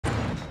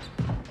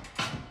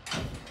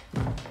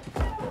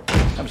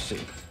see.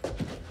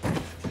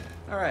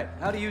 All right,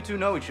 how do you two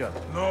know each other?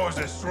 No is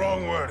a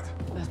strong word.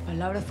 Las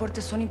palabras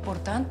fuertes son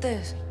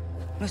importantes.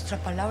 Nuestra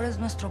palabra es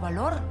nuestro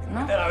valor,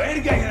 ¿no? ¡De la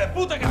verga, hija de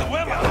puta, que te voy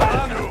a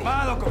matar!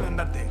 ¡Calmado,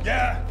 comandante!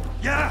 ¡Ya!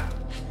 ¡Ya!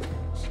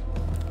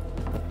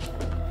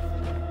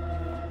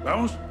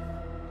 ¿Vamos?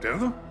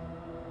 ¿Cerdo?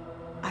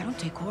 I don't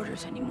take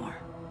orders anymore.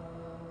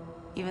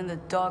 Even the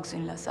dogs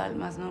in Las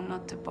Almas know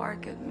not to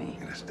bark at me.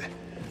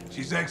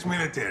 She's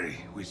ex-military.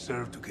 We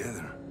served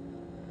together.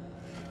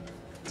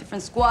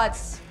 Different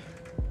squads,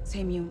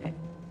 same unit.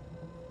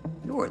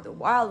 You were the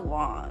wild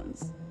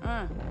ones.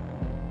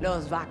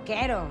 Los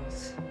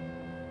vaqueros.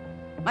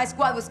 My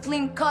squad was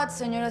clean cut,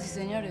 señoras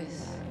y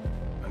señores.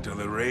 Until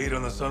the raid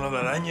on the Son of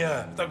la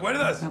Araña. ¿Te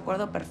acuerdas? Me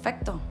acuerdo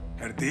perfecto.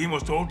 Her team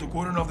was told to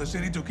cordon off the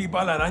city to keep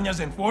all Araña's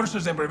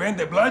enforcers and prevent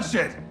the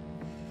bloodshed.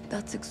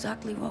 That's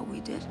exactly what we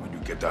did. Well, you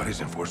kept out his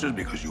enforcers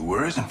because you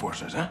were his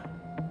enforcers, huh?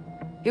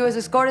 He was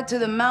escorted to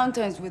the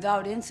mountains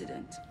without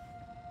incident.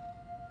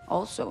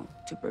 Also,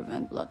 to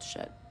prevent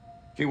bloodshed.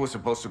 He was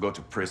supposed to go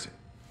to prison.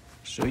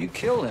 So you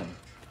killed him,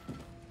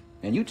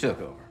 and you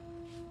took over.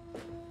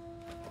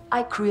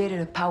 I created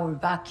a power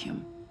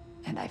vacuum,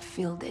 and I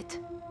filled it.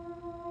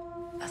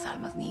 Las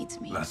Almas needs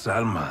me. Las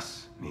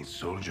Almas needs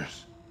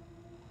soldiers,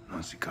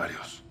 not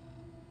sicarios.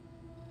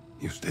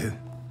 Y usted?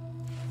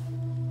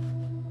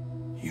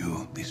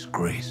 You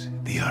disgrace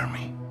the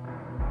army.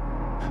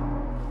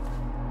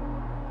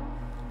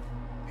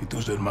 Y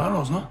tus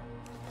hermanos, ¿no?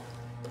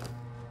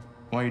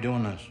 Why are you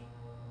doing this?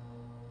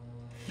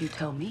 You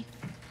tell me.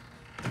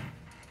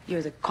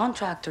 You're the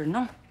contractor,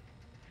 no?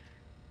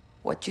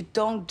 What you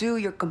don't do,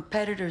 your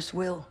competitors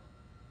will.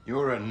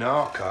 You're a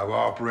narco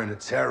harboring a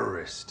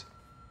terrorist.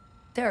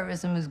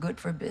 Terrorism is good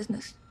for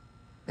business.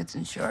 It's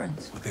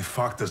insurance. What the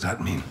fuck does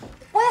that mean?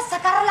 ¡Puedes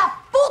sacar la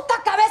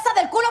puta cabeza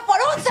del culo por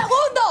un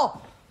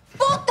segundo!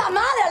 ¡Puta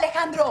madre,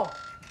 Alejandro!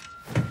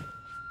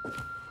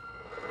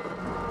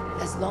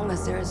 As long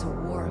as there is a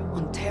war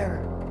on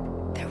terror,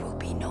 there will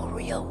be no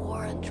real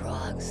war on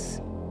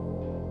drugs.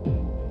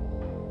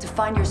 To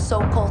find your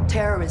so-called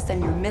terrorists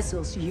and your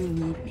missiles, you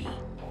need me.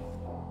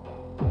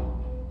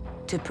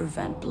 To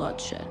prevent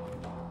bloodshed.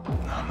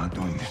 No, I'm not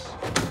doing this.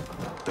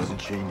 Doesn't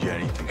change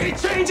anything. It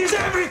changes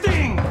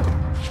everything!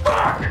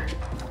 Fuck!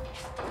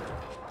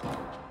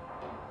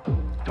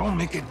 Don't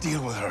make a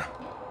deal with her.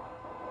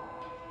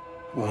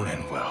 Won't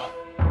end well.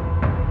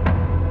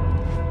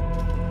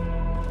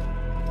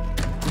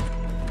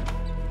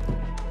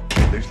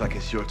 Looks like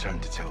it's your turn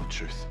to tell the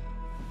truth.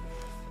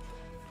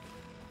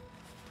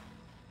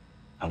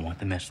 I want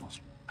the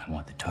missiles, I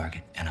want the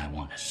target, and I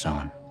want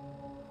Hassan.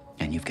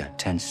 And you've got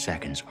 10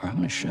 seconds, or I'm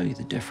gonna show you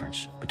the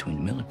difference between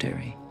the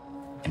military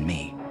and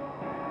me.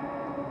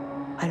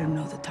 I don't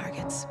know the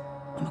targets.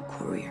 I'm a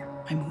courier.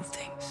 I move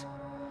things.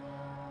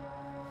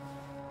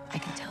 I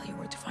can tell you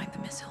where to find the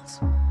missiles.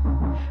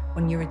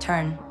 When you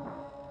return,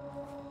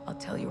 I'll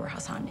tell you where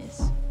Hassan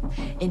is.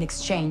 In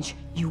exchange,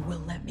 you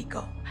will let me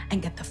go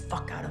and get the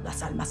fuck out of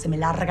Las Almas. Se me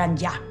largan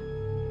ya.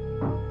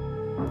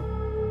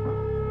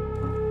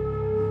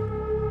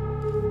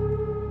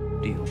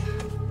 Deal.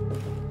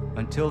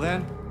 Until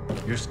then,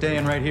 you're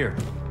staying right here.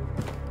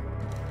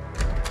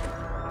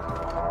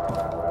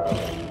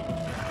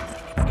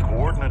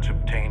 Coordinates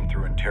obtained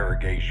through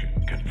interrogation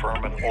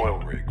confirm an oil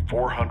rig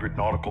 400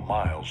 nautical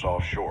miles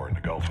offshore in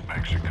the Gulf of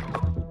Mexico.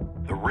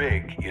 The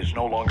rig is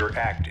no longer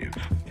active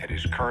and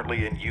is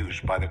currently in use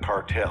by the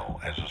cartel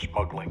as a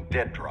smuggling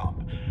dead drop.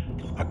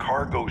 A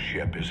cargo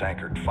ship is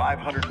anchored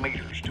 500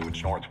 meters to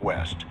its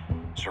northwest.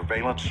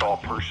 Surveillance saw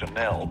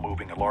personnel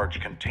moving a large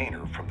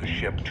container from the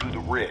ship to the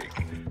rig.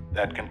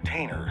 That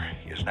container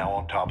is now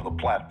on top of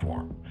the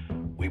platform.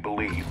 We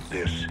believe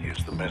this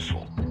is the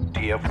missile.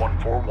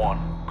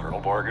 TF-141,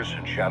 Colonel Vargas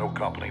and Shadow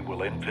Company will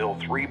infill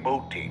 3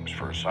 boat teams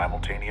for a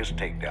simultaneous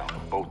takedown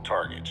of both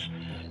targets.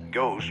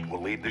 Ghost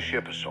will lead the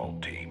ship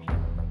assault team.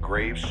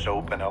 Graves,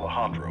 Soap, and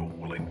Alejandro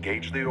will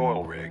engage the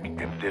oil rig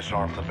and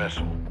disarm the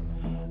missile.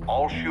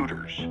 All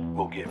shooters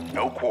will get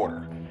no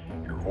quarter.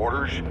 Your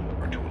orders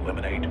are to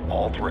eliminate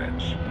all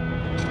threats.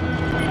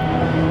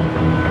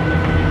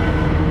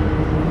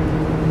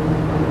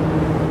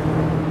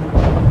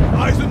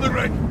 Eyes on the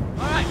rig!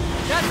 All right,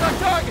 that's our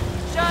target.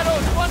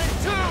 Shadows 1 and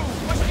 2.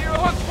 Push to your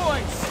hook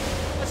points.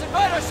 Let's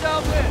invite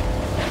ourselves in.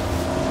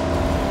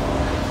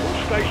 All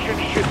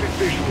stations shipping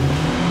visual.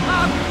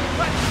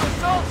 Practice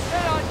assault,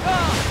 stay on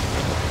guard.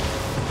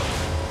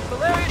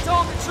 Valeria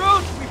told the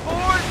truth. We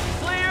board,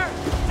 clear,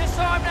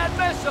 disarm that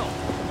vessel.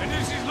 And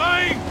this is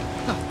lying!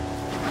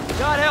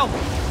 God help.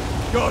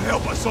 God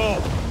help us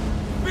all!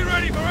 Be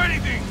ready for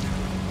anything!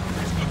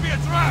 This could be a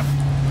trap!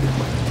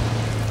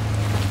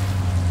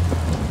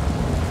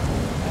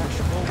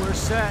 Actual, we're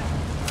set.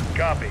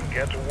 Copy,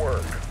 get to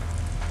work.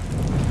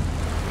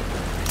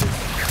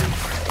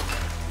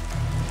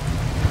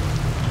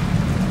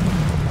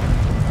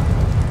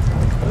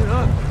 Good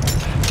up.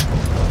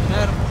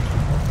 Madam.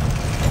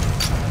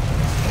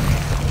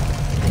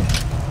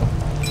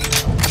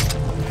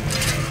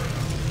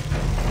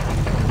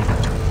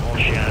 All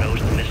Shadows,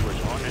 the missile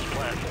is on this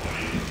platform.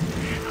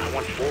 I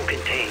want full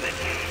containment.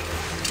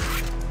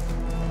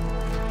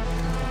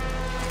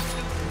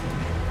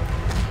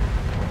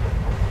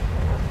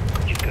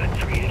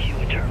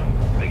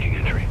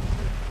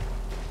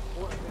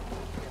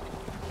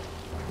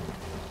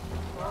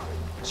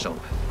 So,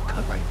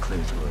 cut right clear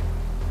through it.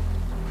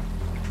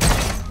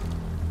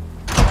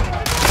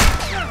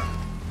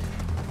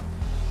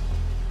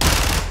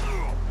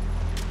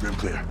 Room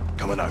clear.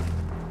 Coming out.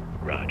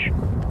 Raj.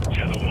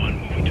 Shadow 1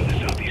 moving to the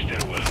southeast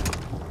stairwell.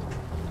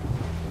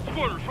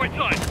 Squatters, right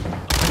side!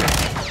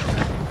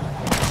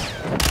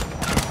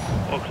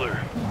 All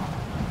clear.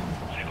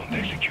 Second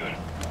execute.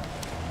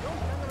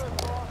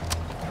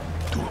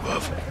 Two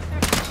above.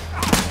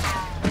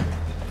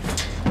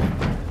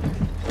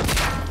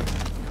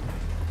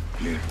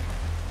 Clear.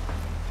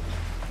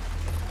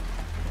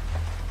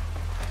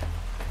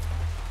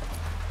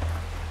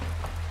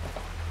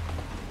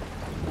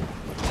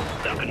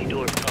 Balcony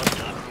door on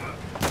top.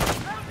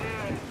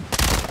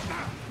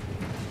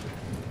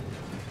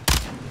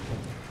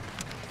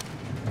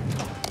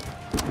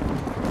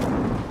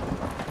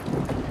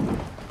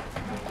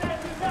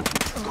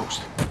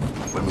 Ghost,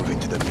 we're moving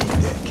to the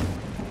main deck.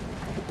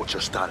 What's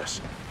your status?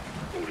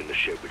 Holding the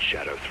ship with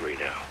Shadow 3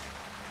 now.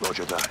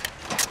 Roger that.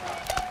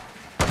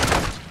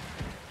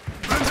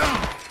 Man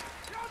down!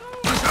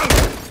 Watch out!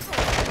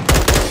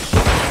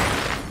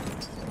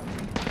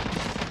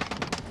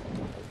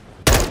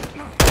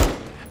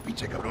 We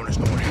take our owners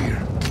no more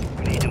here.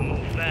 We need to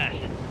move fast.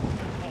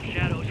 All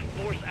Shadows,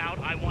 force out.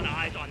 I want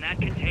eyes on that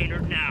container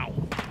now.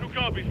 Two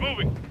copies,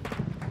 moving.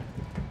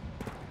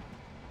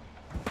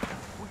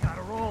 We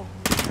gotta roll.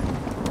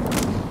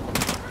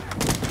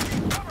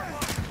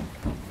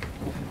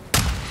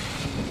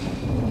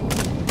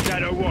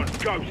 Shadow 1,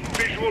 Ghost.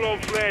 Visual on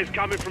flares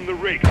coming from the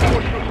rig.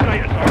 What's your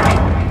status on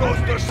it?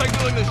 Ghost, they're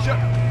signaling the ship.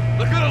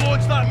 They're gonna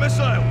launch that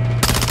missile.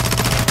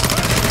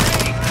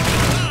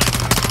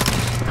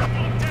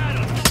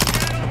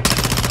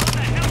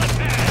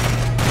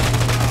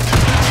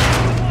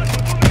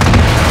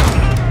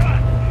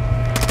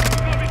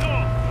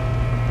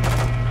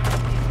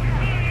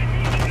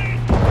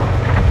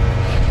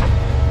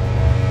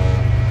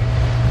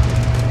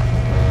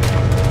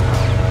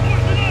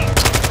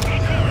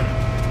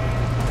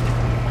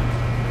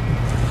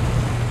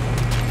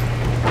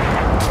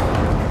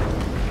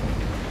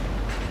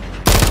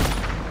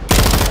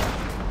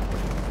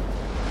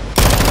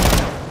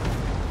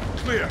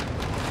 Clear.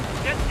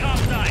 Get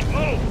topside,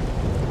 move!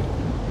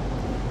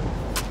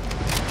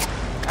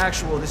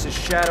 Actual, this is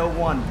Shadow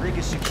 1. Rig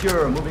is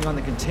secure. Moving on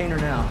the container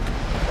now.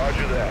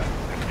 Roger that.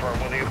 Confirm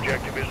when the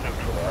objective is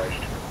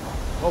neutralized.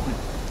 Open it.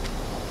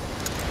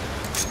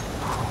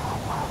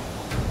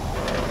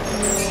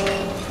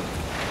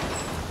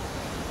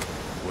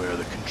 Where are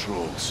the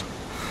controls?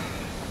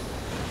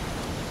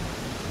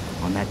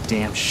 On that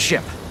damn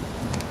ship.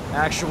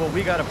 Actual,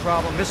 we got a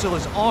problem. Missile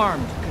is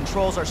armed.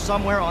 Controls are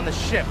somewhere on the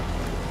ship.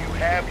 You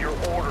have your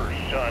orders,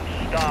 son.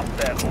 Stop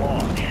that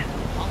launch.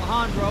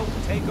 Alejandro,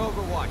 take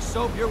Overwatch.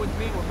 Soap, you're with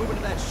me. We're moving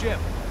to that ship.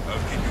 I'll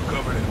keep you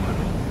covered,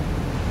 hermano.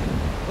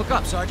 Look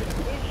up, Sergeant.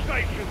 All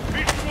stations,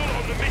 visual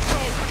on the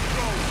missile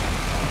control.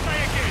 Say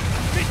again,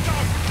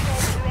 missile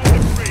controls are on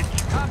the bridge.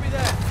 Copy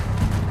that.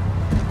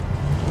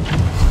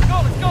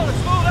 Let's go,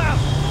 let's move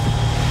out.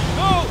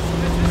 Ghost,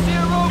 this is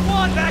Zero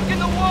 1, back in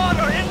the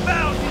water,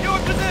 inbound, to your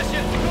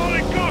position.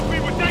 Solid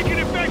copy, we're taking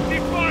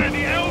effective fire.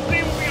 The LZ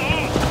will be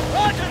on.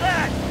 Roger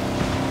that.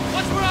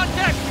 Once we're on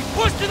deck, we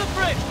push to the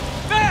bridge.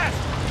 Fast.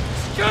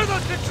 Secure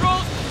those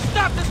controls.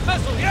 Stop this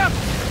vessel, yeah?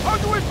 Hard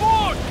to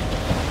board.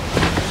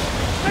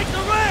 Take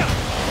the ramp.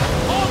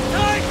 Hold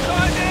tight,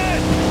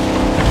 Sergeant.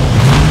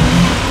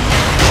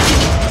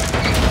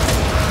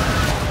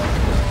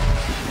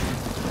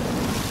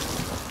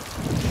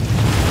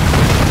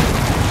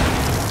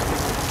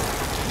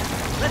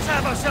 Let's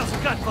have ourselves a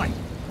gunfight.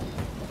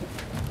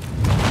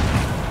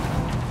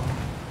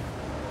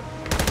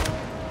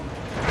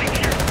 Right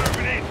here,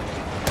 moving in.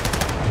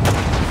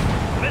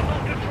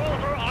 Missile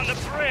controls are on the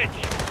bridge.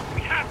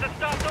 We have to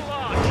stop the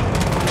launch.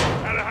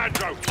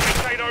 Alejandro,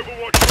 maintain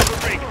overwatch for the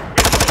rig. We're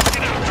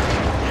looking out.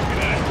 Copy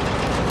that.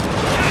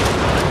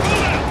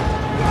 Pull out!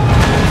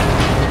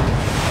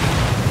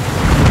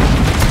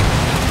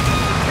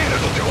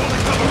 Containers will do all the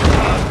cover we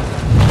have.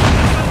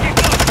 Keep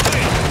up,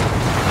 please.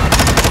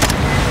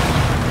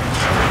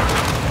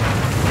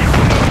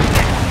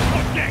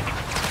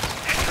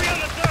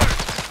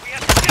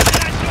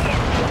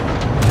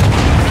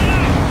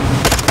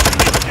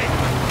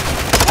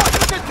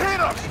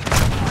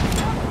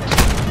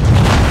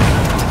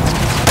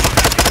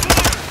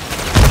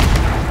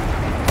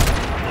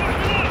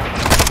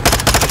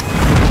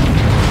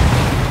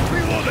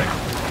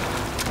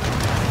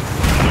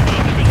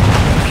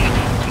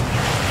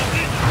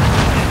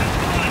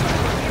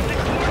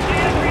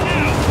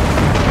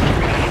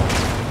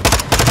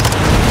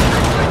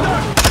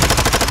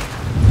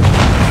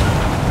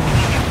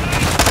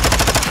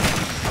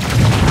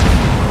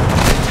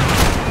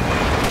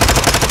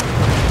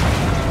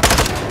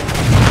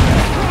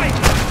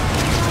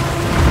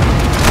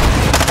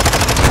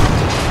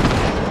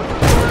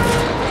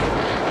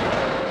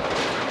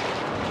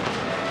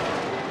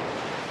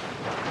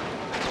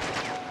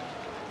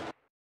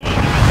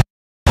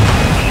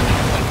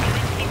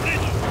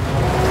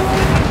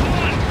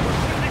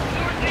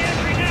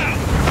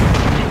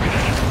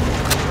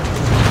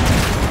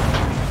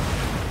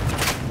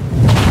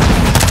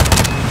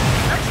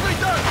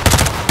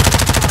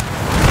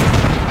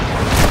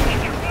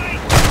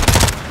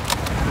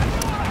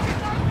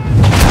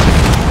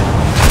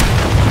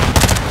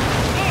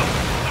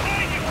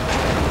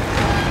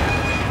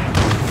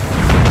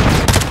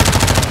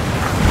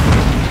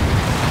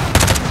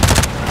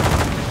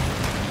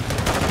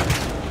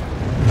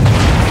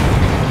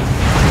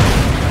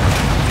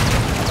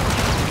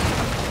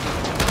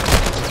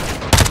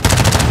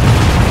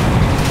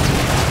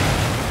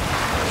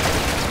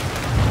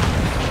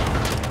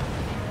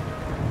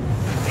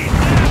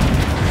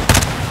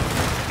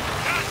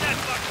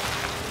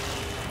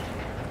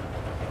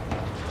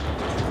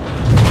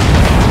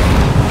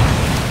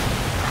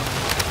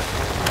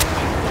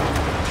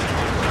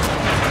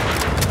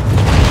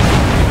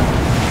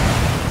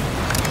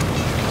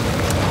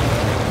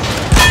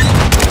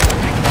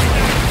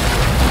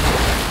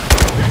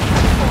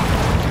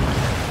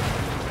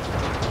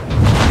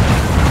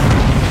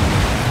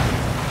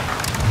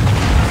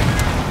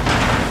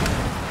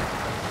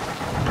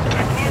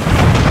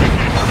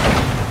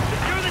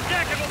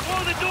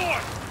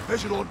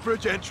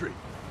 bridge entry.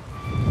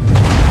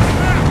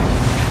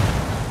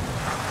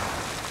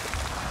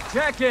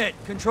 Check it.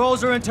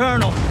 Controls are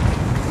internal. All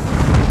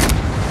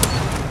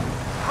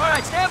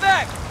right, stand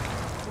back.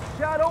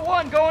 Shadow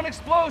 1 going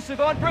explosive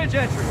on bridge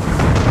entry.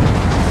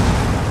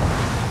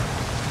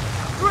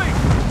 3,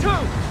 2,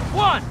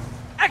 1,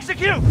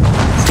 execute!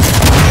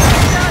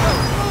 Shadow,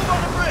 move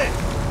on the bridge!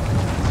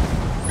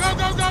 Go,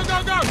 go, go,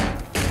 go, go!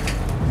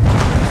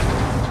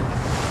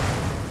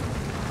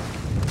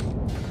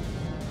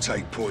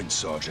 Take point,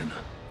 Sergeant.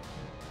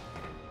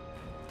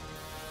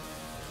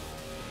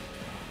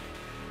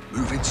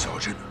 Move in,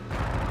 Sergeant.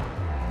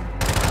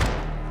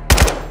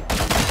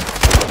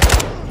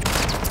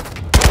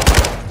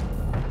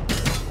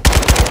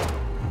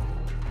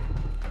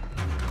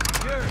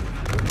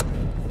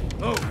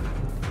 Move.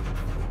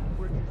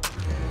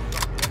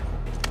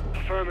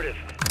 Affirmative.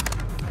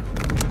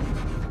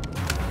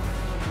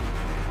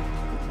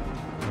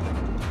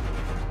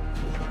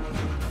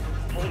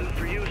 Holding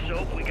for you,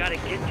 Soap. We gotta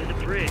get to the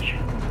bridge.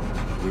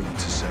 Moving to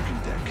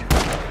second deck.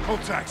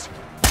 Contacts!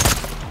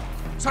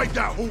 Take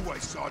that hallway,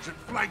 Sergeant.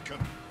 Flank 'em.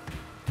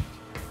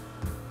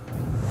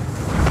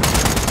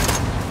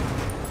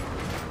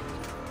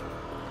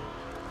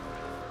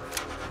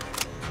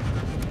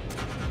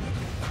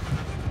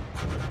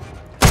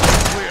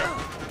 Clear.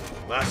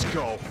 Let's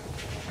go.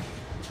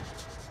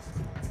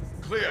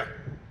 Clear.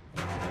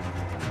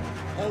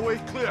 Hallway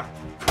clear.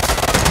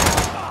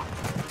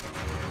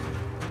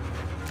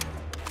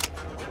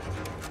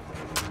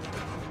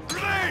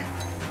 Grenade!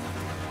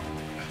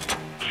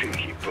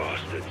 Cheeky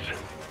bastards.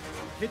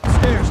 Hit the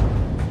stairs.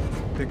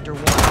 Victor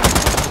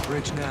 1.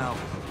 Bridge now.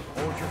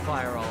 Hold your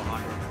fire,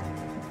 Alejandro.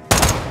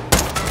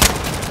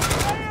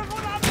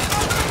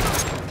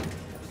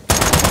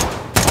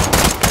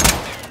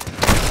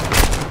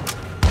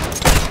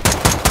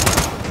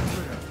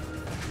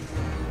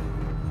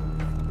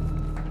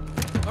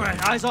 All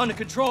right, eyes on the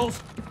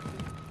controls.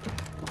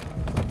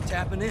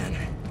 Tapping in.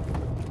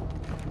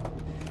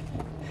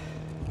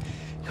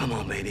 Come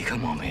on, baby.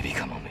 Come on, baby.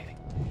 Come on, baby.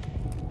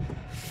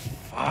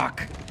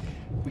 Fuck.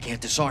 We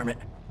can't disarm it.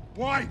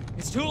 Why?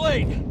 It's too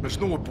late. There's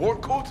no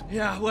abort code?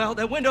 Yeah, well,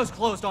 that window's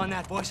closed on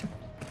that, boys.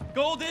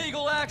 Gold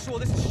Eagle Actual,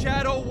 this is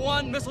Shadow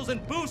 1, missiles in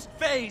boost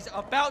phase,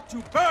 about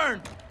to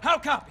burn. How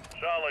copy?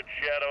 Solid,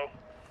 Shadow.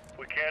 If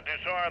we can't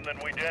disarm, then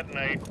we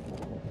detonate.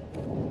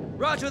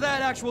 Roger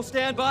that, Actual,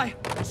 standby.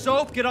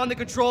 Soap, get on the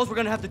controls. We're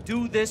gonna have to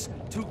do this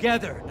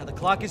together. Now, the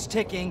clock is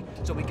ticking,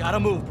 so we gotta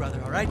move,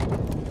 brother, all right?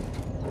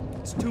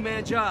 It's a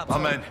two-man job.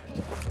 I'm in.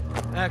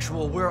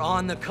 Actual, we're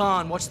on the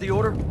con. What's the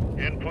order?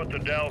 Input the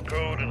DAL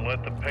code and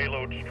let the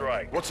payload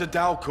strike. What's the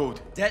DAL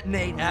code?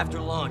 Detonate after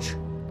launch.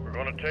 We're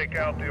gonna take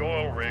out the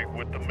oil rig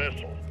with the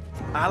missile.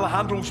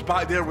 Alejandro's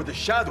back there with the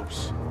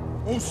shadows.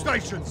 All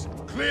stations,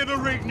 clear the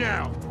rig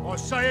now. I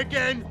say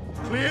again,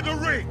 clear the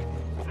rig.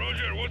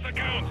 Roger, what's the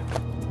count?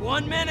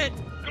 1 minute.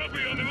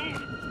 Copy, on the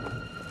move.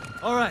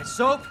 All right,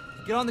 Soap,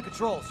 get on the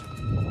controls.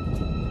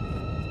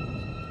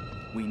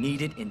 We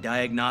need it in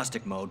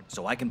diagnostic mode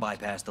so I can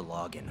bypass the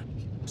login.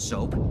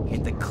 Soap,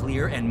 hit the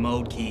clear and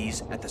mode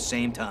keys at the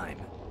same time.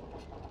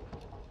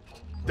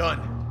 Done.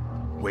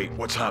 Wait,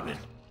 what's happening?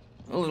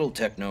 A little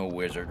techno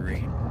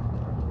wizardry.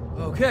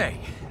 Okay.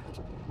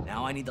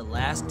 Now I need the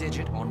last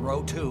digit on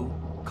row 2,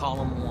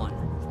 column 1.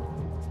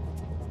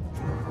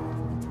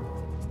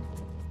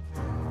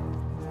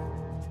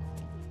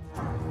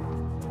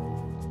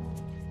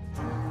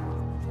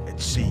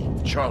 It's C.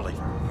 Charlie.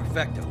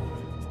 Perfecto.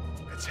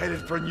 It's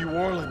headed for New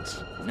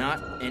Orleans.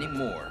 Not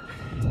anymore.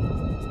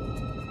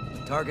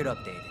 Target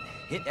updated.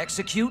 Hit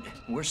execute,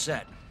 we're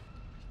set.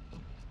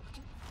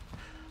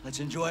 Let's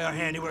enjoy our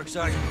handiwork,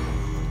 Sergeant.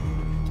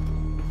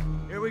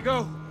 Here we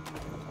go.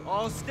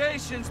 All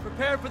stations,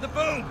 prepare for the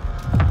boom.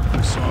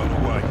 It's on the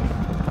way.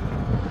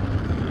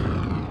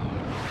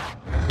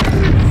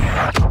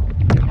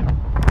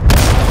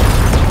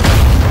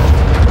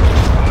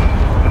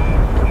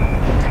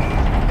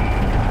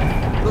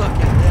 Look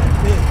at that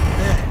big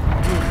bed.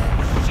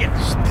 Shit.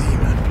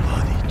 Steaming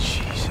bloody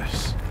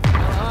Jesus.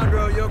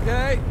 Alejandro, you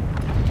okay?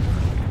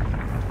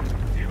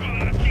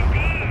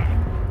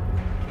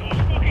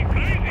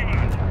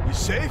 You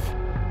safe?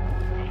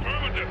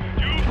 Affirmative.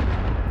 You?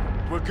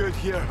 We're good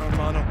here,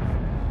 hermano.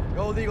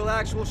 Gold Eagle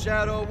Actual,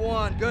 Shadow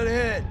 1. Good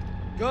hit.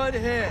 Good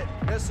hit.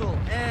 Missile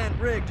and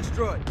rig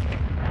destroyed.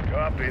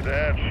 Copy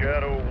that,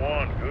 Shadow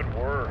 1. Good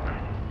work.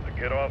 Now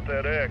get off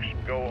that X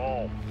and go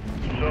home.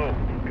 So,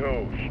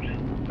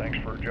 Ghost, thanks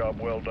for a job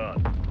well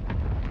done.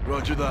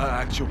 Roger that,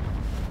 Actual.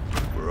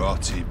 We're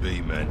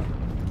RTB, men.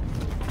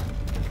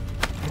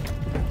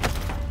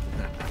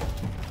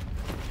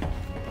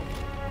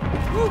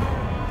 Woo.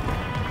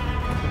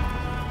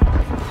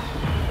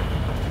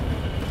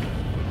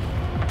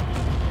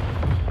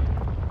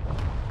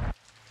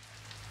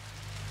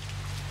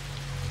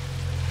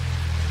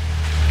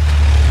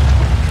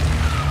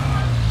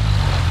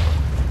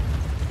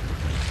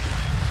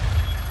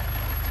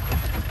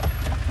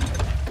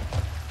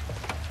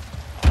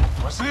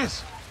 What's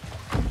this?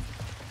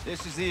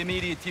 This is the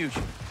immediate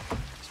fusion.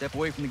 Step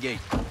away from the gate.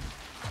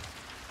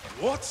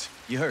 What?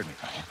 You heard me.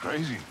 You're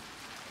crazy.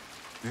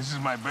 This is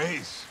my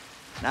base.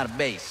 Not a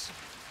base.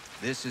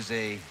 This is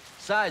a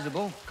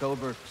sizable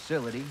covert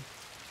facility,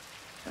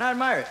 and I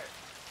admire it.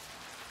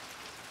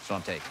 So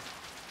I'm taking.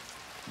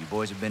 You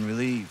boys have been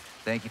relieved.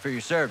 Thank you for your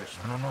service.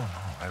 No.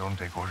 I don't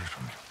take orders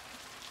from you.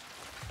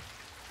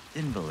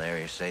 Didn't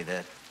Valeria say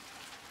that?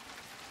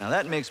 Now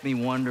that makes me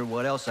wonder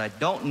what else I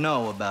don't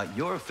know about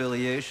your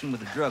affiliation with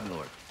the drug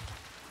lord.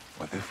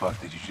 What the fuck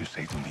did you just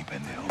say to me,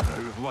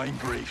 pendejo? With line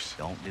briefs.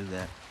 Don't do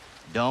that.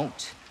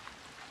 Don't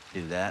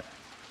do that.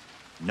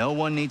 No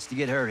one needs to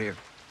get hurt here.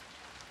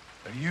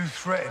 Are you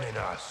threatening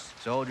us?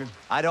 Soldier,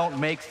 I don't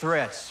make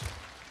threats.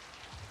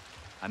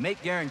 I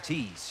make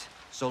guarantees.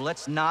 So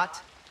let's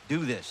not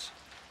do this.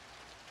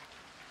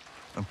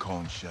 I'm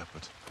calling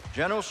Shepard.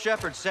 General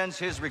Shepard sends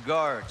his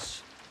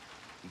regards.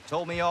 He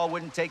told me y'all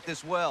wouldn't take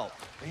this well.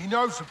 He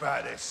knows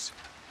about this.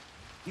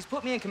 He's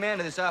put me in command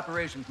of this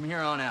operation from here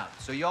on out.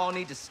 So y'all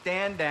need to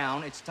stand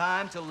down. It's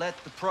time to let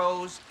the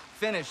pros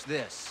finish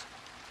this.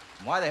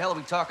 Why the hell are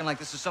we talking like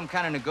this is some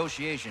kind of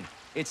negotiation?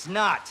 It's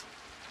not.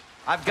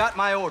 I've got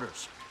my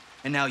orders.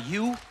 And now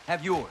you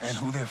have yours. And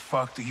who the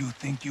fuck do you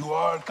think you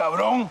are,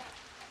 cabrón?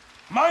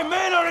 My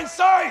men are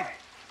inside!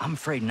 I'm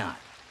afraid not.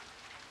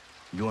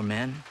 Your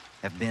men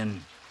have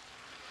been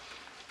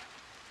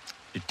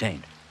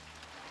detained.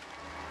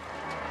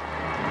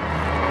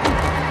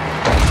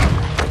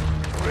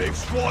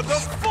 Graves, what the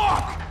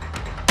fuck?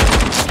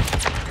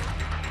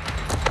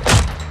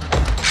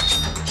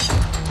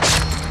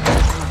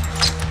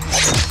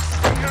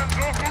 Hands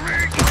off the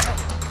rig!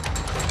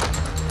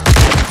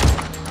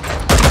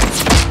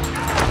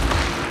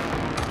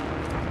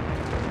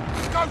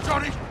 Go,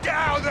 Johnny! Get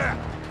out of there!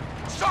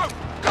 So,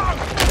 go!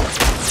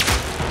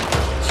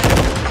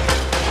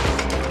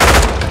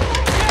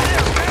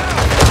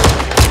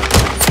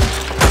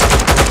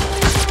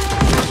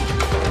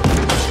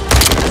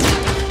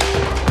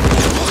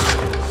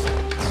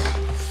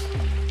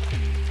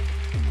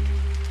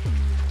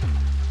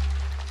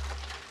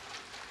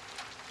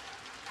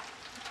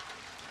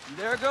 You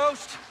there,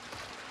 Ghost?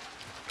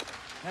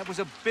 That was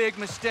a big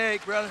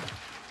mistake, brother.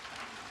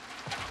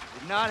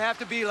 Did not have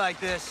to be like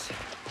this.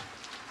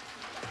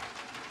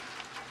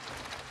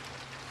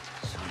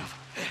 Son of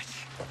a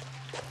bitch.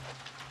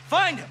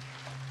 Find him!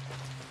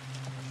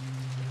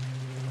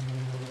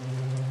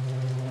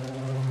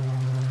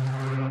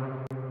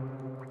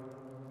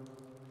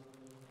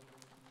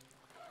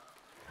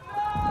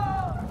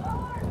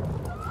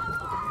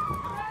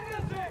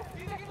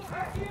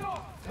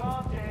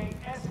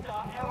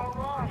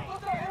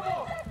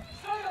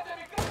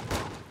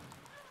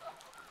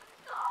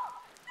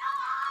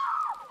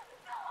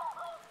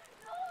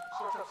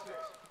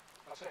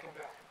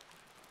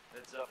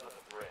 Heads up on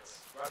the Brits.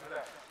 Roger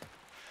that.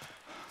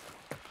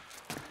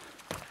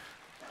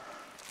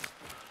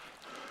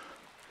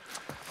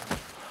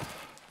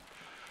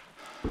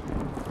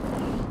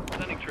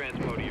 Sending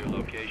transpo to your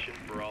location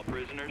for all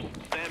prisoners.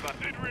 Stand by.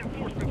 Need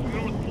reinforcements in the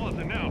North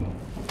Plaza now.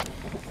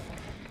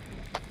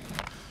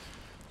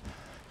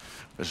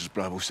 This is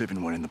Bravo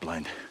 7-1 in the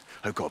blind.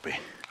 How copy?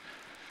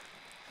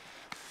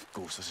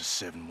 Ghost, this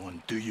is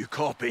 7-1. Do you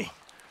copy?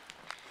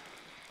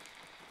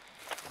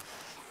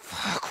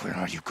 Fuck, where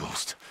are you,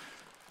 Ghost?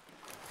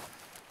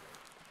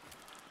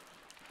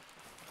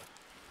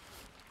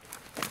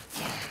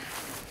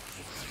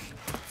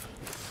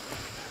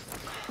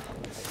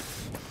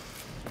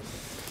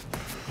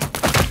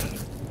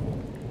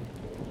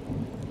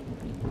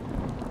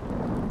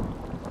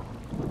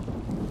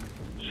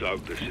 So,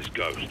 this is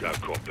Ghost. How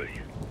copy?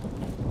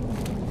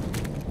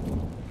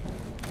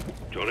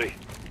 Johnny?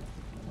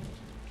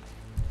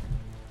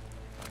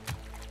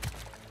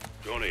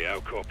 Johnny, how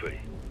copy?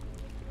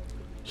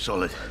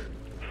 Solid.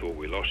 Thought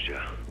we lost you.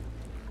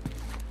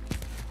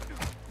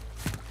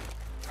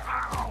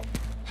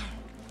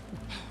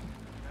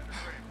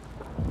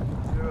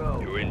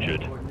 Zero. You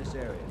injured? In this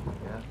area,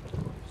 yeah?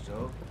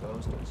 So,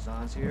 Ghost,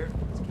 Hassan's here.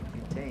 Let's keep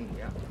you contained,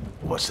 yeah?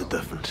 What's the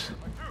difference?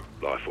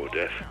 Life or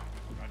death?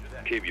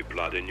 Keep your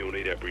blood in, you'll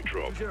need every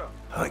drop. Zero.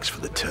 Thanks for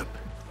the tip.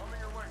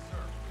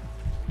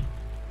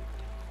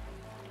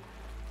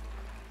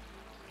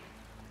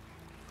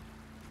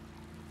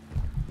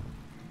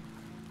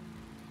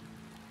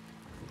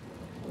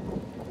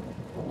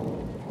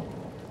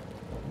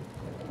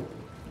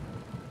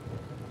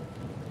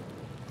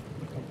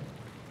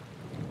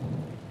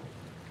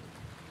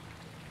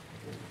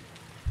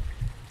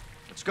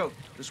 Let's go.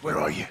 This way.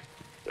 Where are you?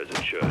 There's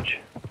a church.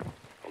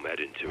 I'm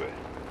heading to it.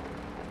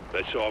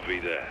 Let's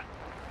RV there.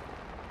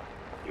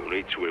 You'll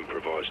need to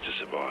improvise to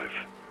survive.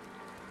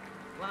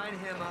 Line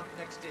him up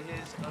next to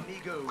his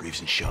amigo. Graves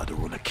and Shadow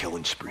on a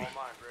killing spree.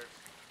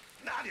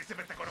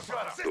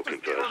 Looking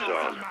for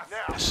Hassan.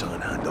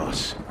 Hassan and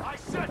us. I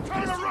said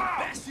turn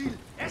around! ¡Imbécil!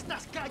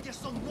 ¡Estas calles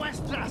son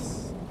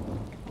nuestras!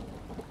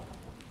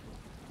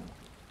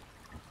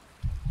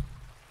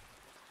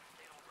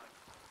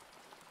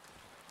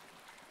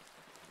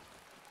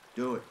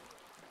 Do it.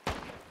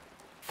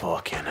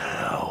 Fucking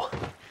hell.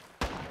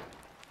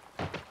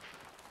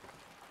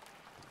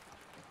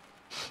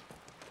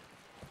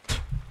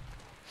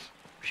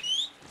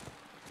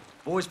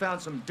 Boys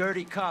found some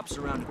dirty cops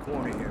around the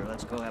corner here.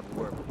 Let's go have a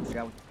word,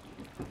 shall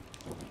we?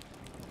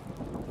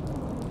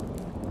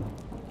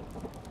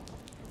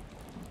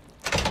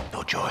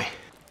 No joy.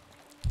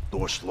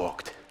 Door's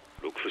locked.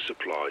 Look for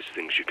supplies,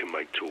 things you can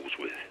make tools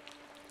with.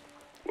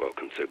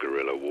 Welcome to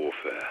guerrilla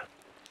warfare.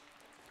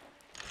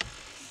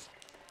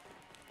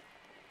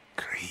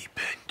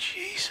 Creeping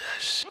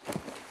Jesus.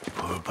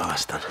 Poor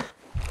bastard.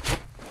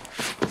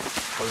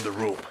 Found the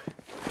rope.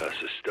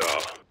 That's a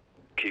start.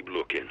 Keep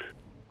looking.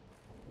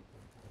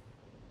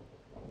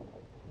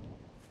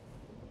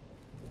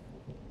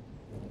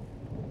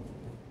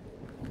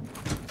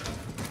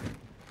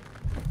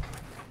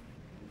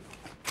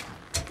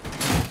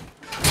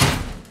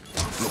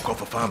 Look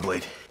off a fan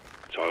blade.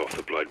 Tie off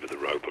the blade with the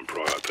rope and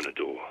pry open a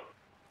door.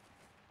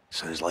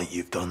 Sounds like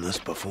you've done this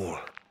before.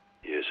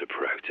 Years of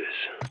practice.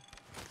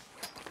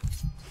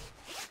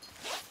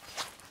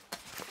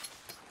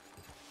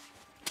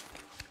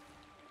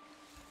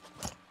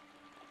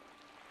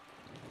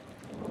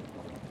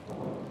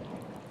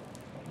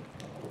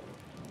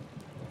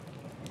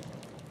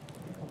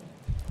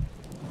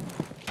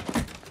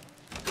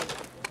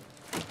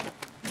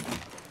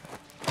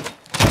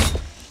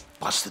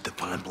 Busted the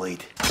fan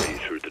blade. See you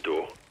through the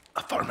door.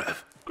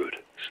 Affirmative. Good.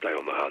 Stay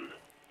on the hunt.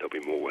 There'll be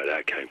more where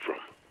that came from.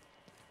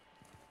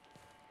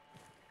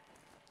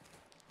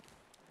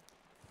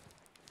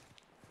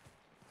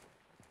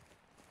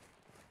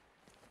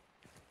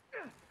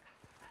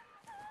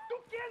 ¿Tú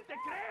quién te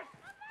crees?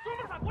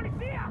 ¡Somos la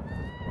policía!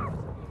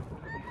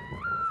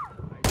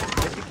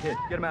 Get the kid.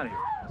 Get him out of here.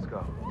 Let's go.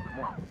 Come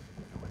on.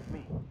 With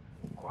me.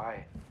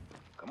 Quiet.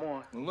 Come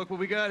on. Well, look what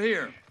we got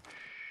here.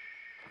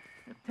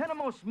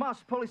 Tenemos más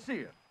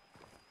policía.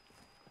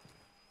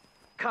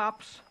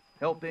 Cops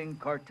helping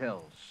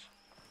cartels.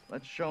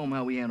 Let's show them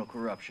how we handle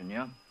corruption,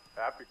 yeah?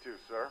 Happy to,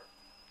 sir.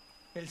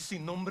 El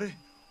sin nombre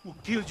who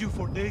killed you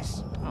for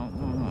this. Oh,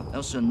 no.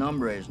 El sin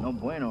nombre is no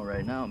bueno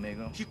right now,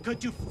 amigo. He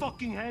cut your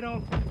fucking head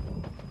off.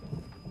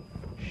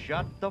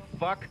 Shut the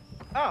fuck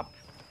up!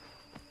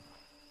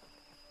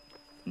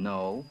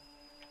 No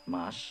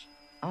más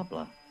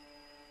habla.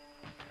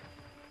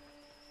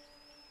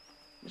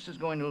 This is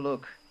going to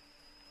look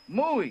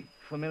muy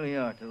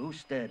familiar to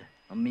usted,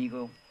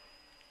 amigo.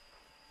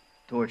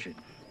 Tortured.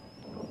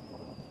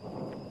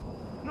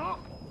 No!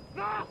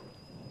 No!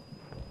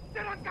 ¡Te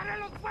arrancaré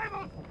los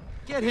huevos!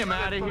 Get him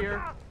out of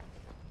here.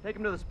 Take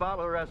him to the spot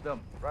with the rest of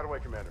them. Right away,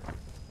 Commander.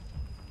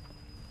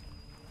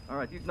 All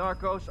right, these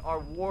narcos are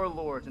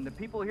warlords, and the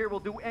people here will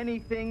do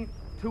anything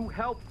to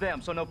help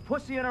them. So no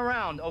pussying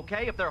around,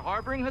 okay? If they're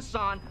harboring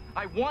Hassan,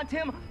 I want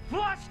him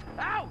flushed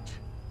out!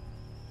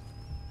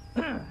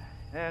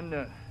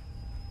 And,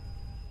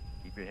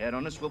 keep your head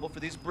on a swivel for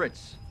these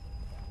Brits.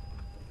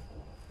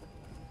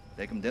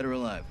 Take them dead or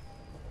alive.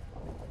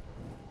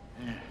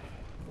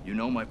 You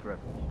know my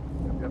preference.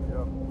 Yep.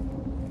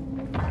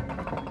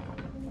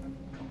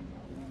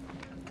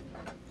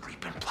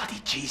 Creeping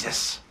bloody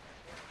Jesus.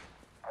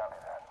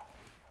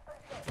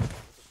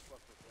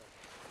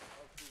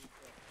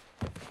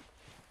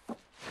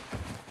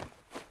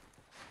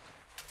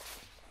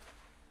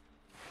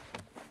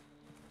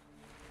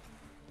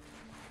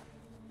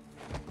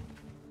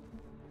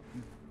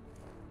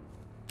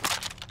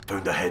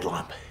 Found a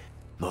headlamp.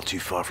 Not too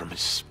far from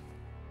its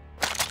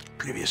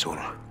previous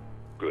owner.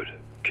 Good.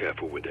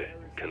 Careful with it.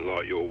 Can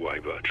light your way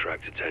but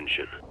attract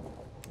attention.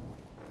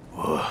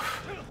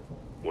 Woof.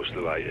 What's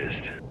the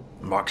latest?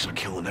 Marks are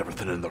killing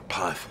everything in their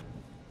path.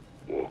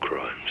 War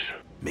crimes.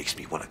 Makes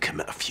me want to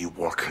commit a few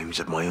war crimes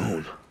of my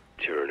own.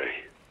 Tyranny.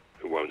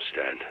 It won't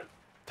stand.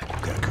 Think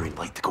we'll get a green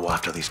light to go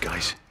after these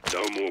guys.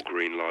 No more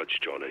green lights,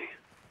 Johnny.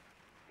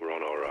 We're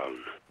on our own.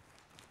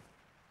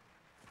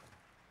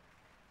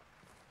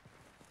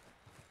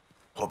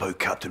 What about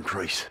Captain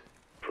Price?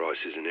 Price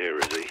isn't here,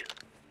 is he?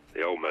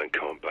 The old man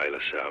can't bail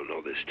us out,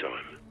 not this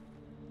time.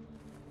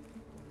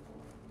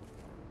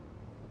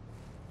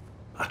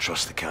 I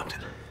trust the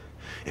captain.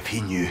 If he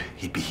knew,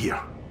 he'd be here.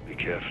 Be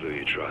careful who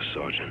you trust,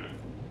 Sergeant.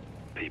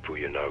 People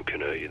you know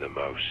can hurt you the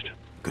most.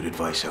 Good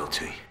advice,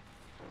 LT.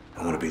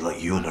 I want to be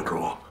like you when I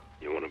grow up.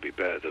 You want to be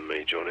better than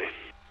me, Johnny?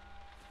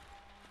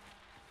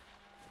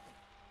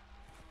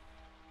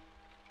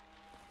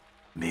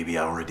 Maybe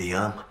I already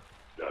am.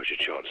 Now's your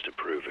chance to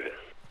prove it.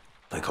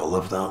 Think I'll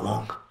live that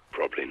long?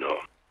 Probably not.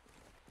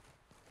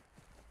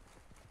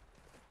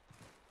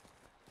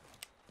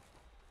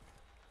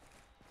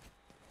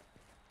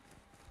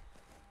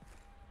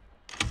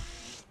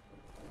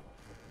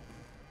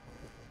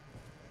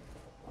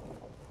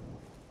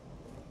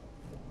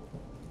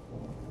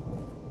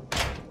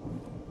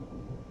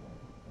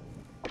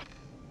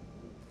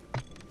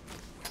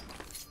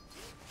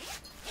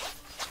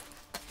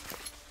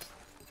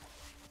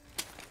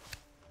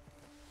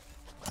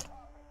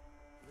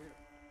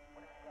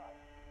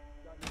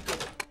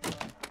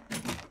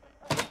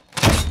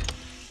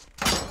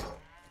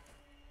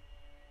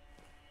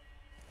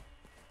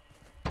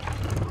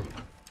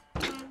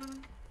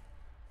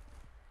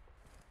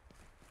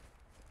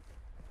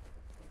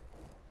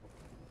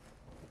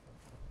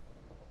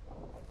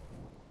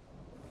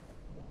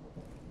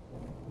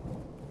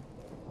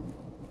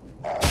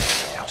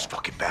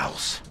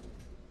 bells.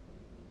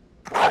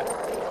 What's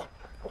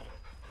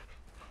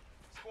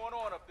going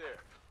on up there?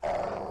 I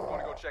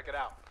want to go check it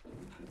out.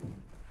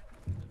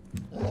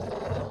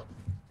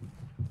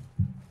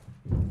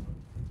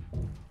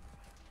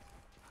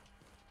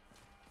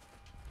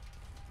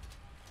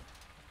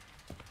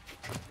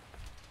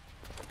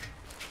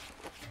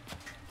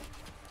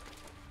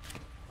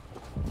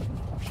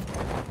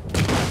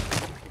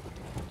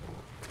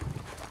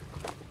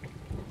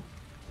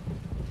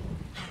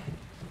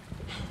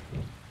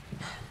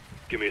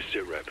 Give me a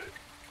sit rep.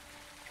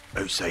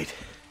 Outside.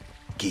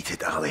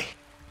 Gated alley.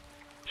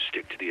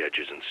 Stick to the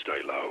edges and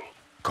stay low.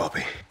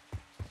 Copy.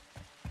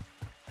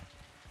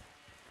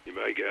 You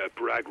may get a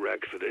brag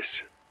rag for this.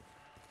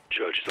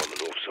 Church is on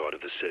the north side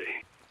of the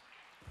city.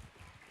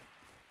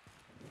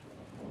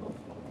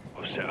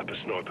 I've set up a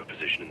sniper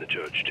position in the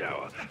church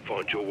tower.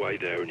 Find your way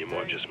there and you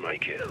might just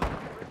make it.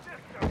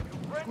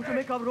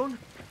 Escúchame, cabrón.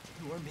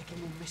 You are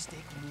making un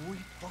mistake muy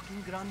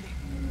fucking grande.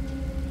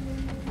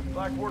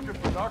 Like working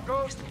for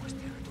narcos? Esto es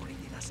territory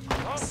de las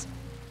malas.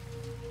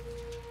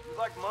 You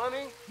like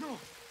money? No.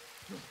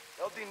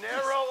 El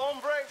dinero,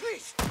 hombre?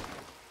 Please.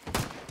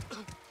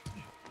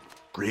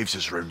 Graves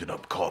is rounding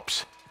up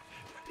cops.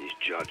 He's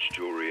judge,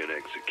 jury, and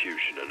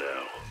executioner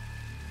now.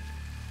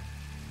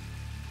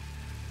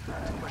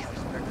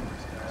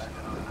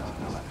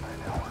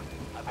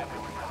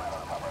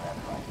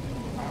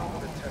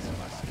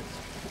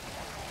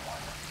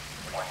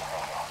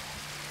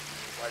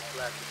 White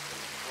flag is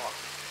gonna talk.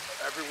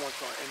 Everyone's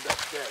gonna end up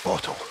dead.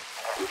 Bottle.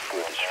 Good for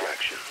a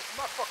distraction.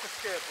 I'm not fucking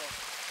scared, bro.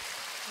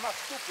 I'm not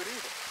stupid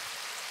either.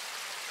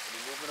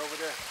 Any movement over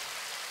there?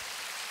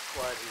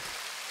 Quiet here.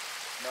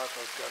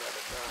 Narcos got out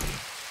of town.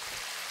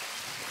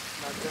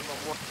 Not them,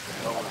 I'm worried. What the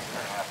hell was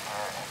that?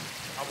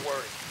 I'm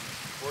worried.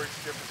 Worried's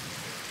different.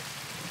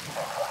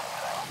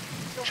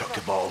 Chuck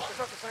the ball. It's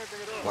not the same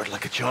thing at all. Word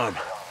like a charm.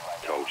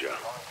 Told ya.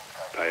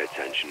 Pay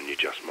attention and you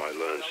just might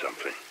learn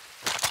something.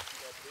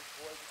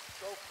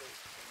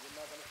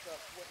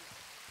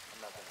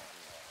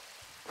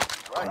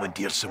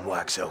 Commandeer some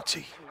wax,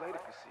 LT.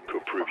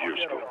 Could prove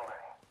useful.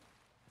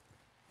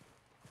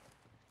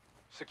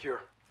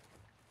 Secure.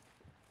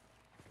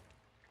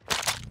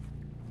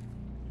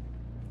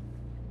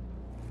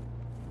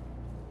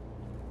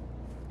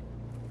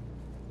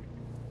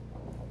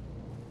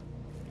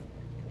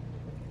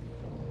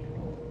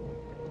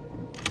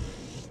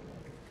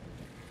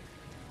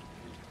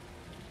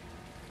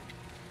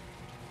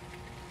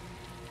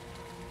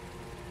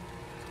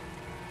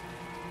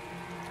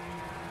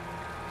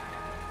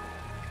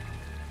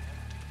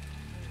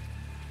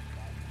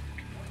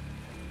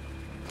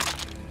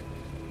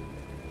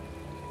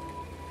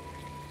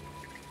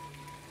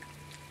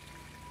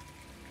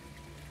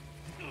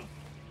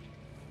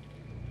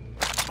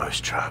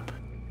 Mousetrap.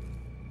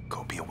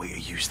 Gotta be a way to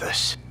use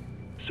this.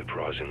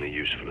 Surprisingly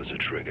useful as a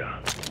trigger.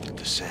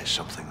 To set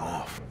something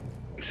off.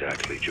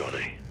 Exactly,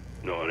 Johnny.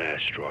 Not an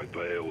airstrike,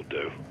 but it'll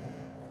do.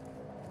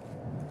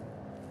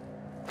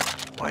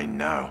 Why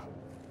now?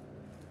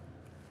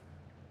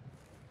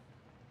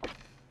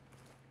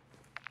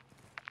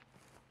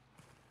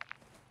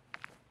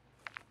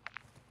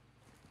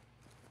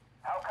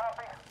 How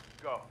copy?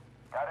 Go.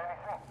 Got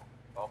anything?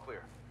 All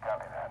clear.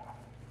 Copy that.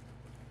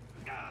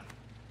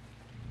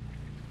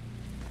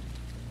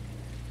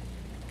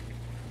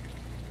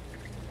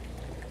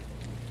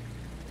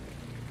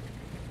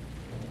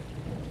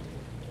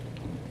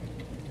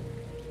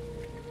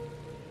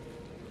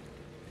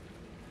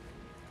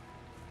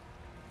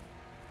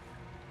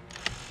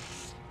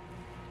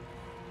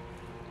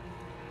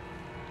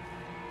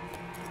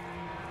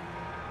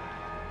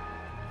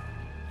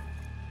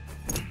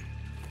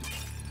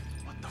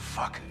 What the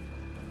fuck?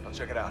 I'll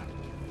check it out.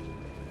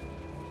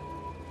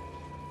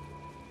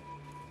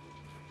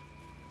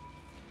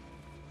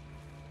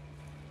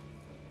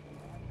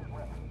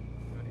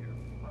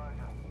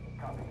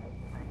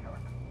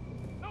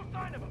 No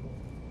sign of him!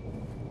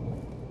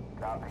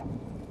 Copy.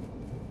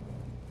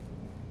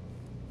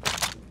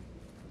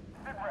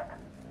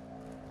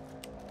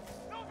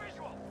 No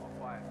visual! All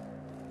quiet.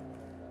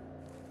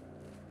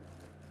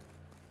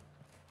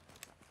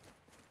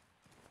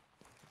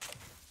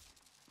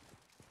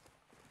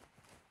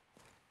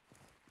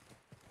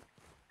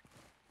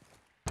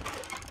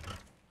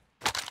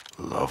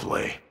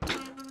 Lovely.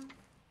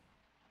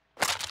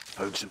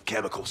 Found some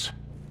chemicals.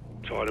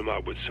 Tied him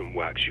up with some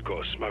wax, you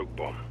got a smoke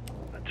bomb.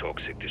 A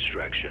toxic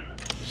distraction.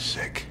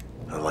 Sick.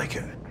 I like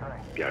it.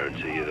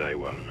 Guarantee you they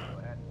won't.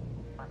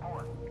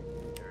 Report.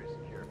 Area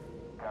secure.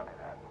 Copy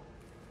that.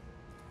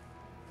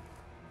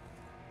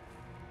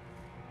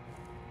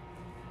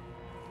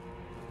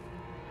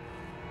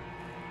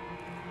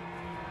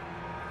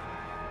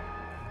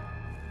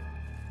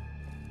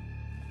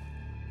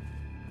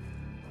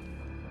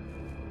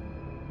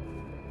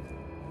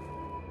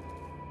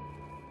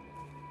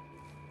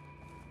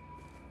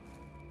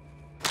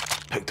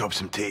 Picked up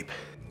some tape.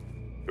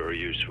 Very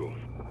useful.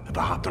 If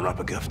I had to wrap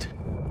a gift.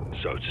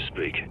 So to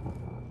speak.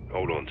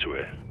 Hold on to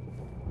it.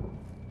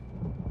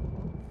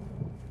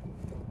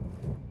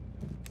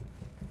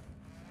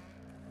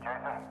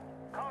 Jason,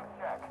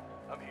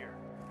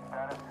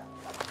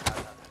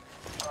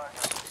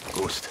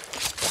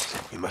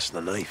 Almost. You missing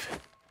a knife?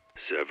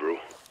 Several.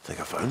 Think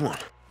I found one.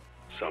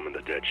 Some of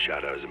the dead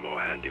shadows are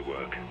my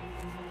handiwork.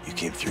 You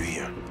came through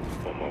here,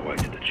 On my way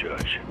to the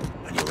church.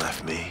 and you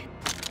left me.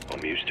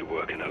 I'm used to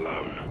working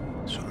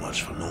alone. So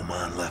much for no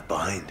man left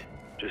behind.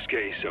 Just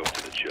get yourself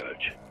to the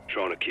church.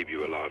 Trying to keep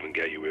you alive and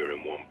get you here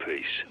in one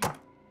piece.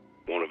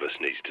 One of us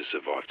needs to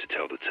survive to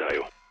tell the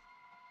tale.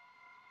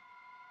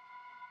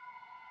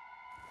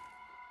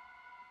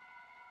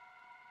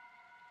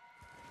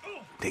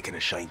 Taking a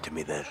shine to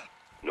me then.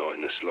 Not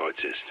in the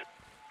slightest.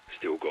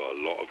 Still got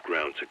a lot of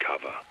ground to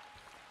cover.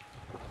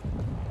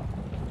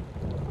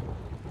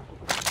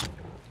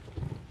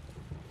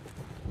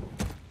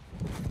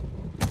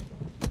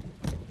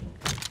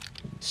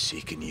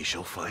 Seek and ye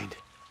shall find.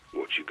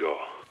 What you got?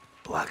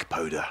 Black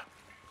powder.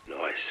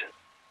 Nice.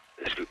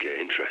 This could get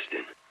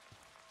interesting.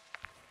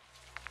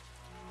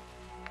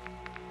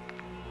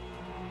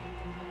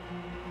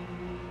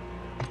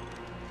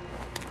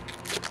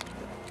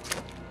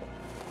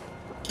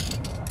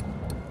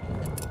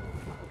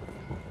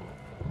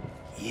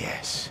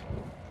 Yes.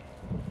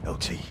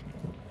 LT.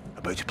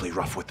 About to play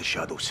rough with the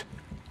shadows.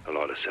 I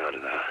like the sound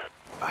of that.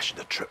 Fashion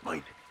a trip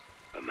mine.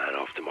 A man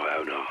after my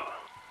own heart.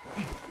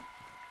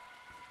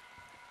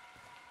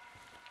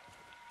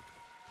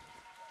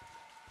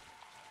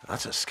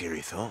 That's a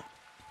scary thought.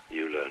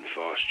 You learn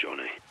fast,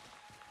 Johnny.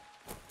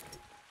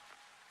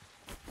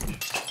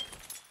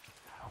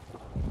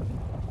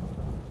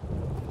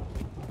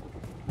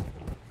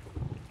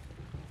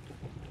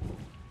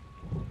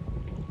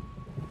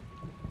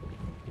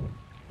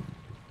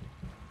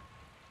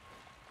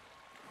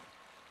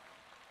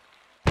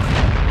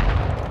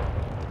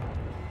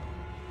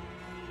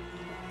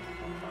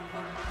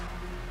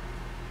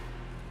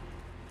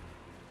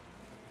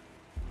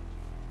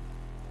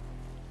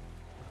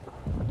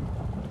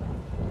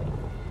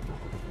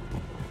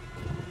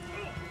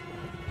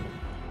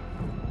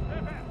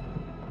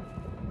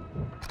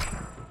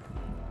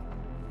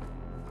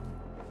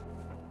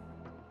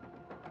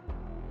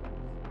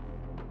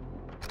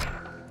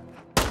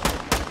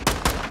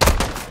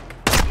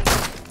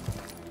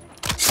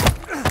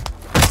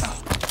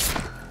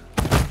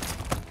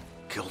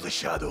 Kill the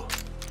shadow.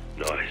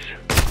 Nice.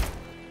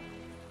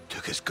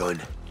 Took his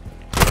gun.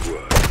 Good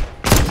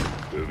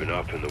work. Moving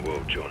up in the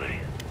world, Johnny.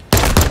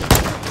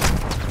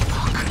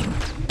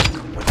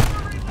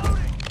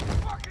 Reloading!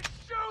 Fucking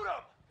shoot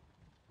him!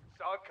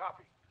 Solid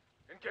copy.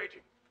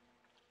 Engaging.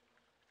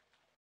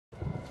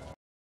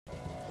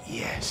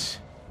 Yes.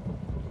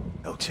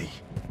 LT.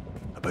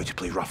 About to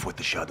play rough with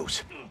the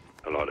shadows.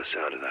 I like the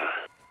sound of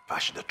that.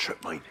 Fashion a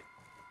trip mine.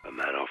 A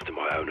man after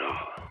my own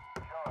heart.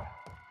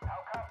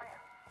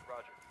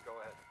 Roger, go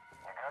ahead.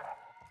 You good?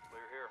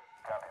 Clear here.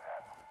 Copy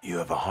that. You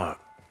have a heart.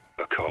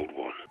 A cold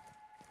one.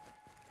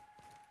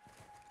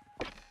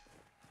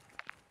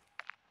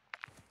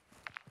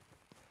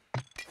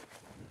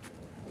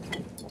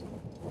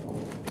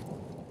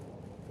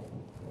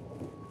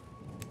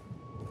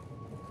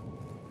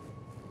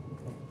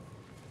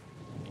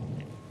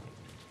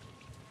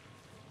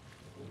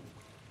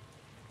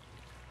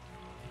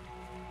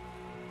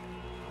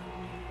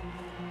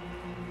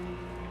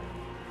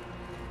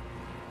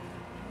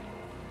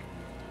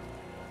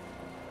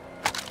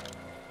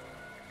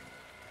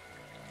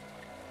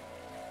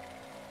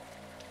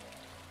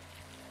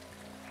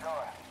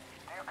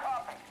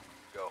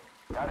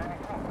 Got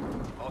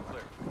anything? All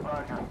clear.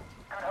 Roger.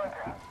 Good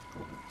hunting.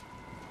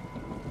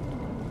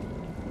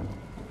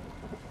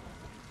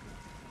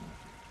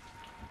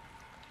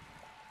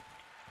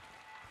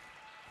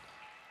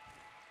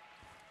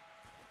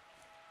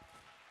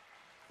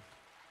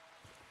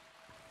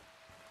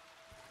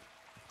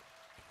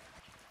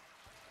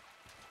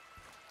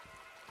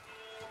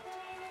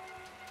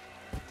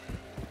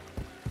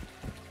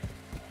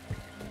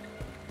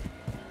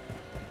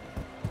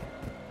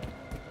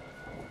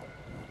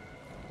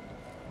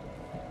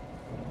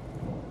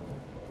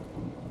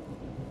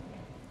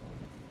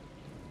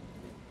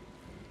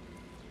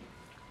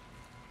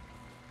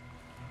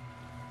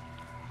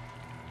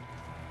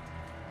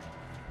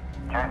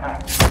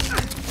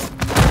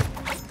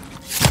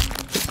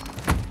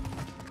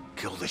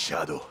 Kill the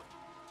shadow.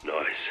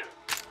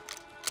 Nice.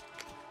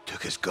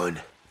 Took his gun.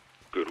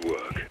 Good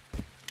work.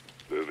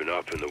 Moving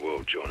up in the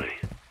world, Johnny.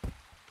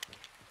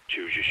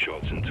 Choose your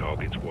shots and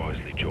targets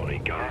wisely, Johnny.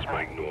 Guns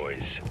make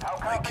noise.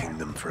 My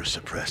kingdom for a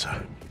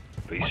suppressor.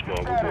 Be smart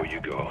with what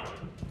you got.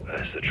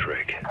 That's the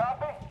trick.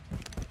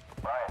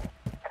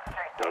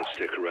 Don't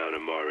stick around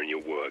admiring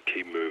your work.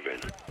 Keep moving.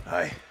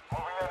 Aye.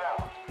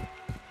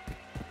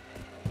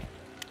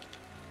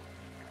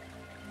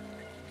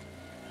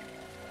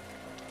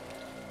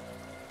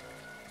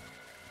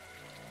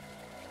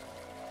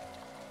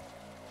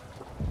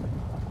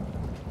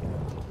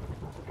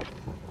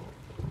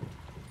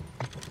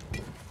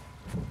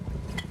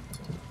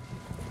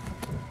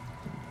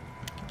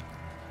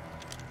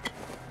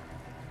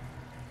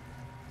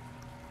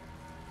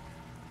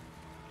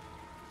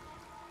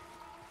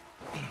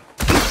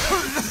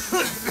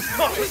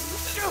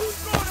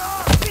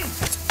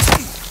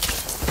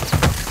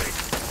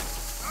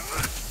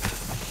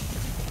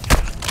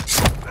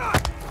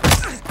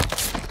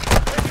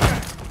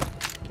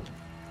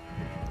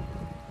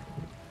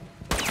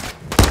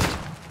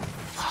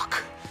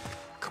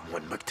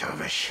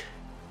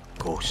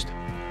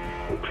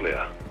 All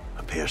clear.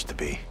 Appears to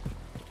be.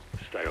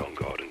 Stay on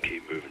guard and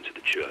keep moving to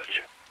the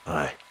church.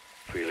 Aye.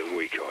 Feeling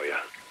weak, are ya?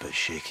 Bit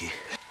shaky.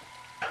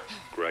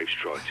 Graves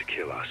tried to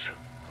kill us.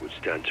 Would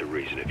stand to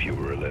reason if you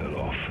were a little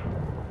off.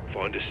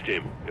 Find a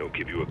stim, it'll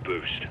give you a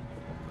boost.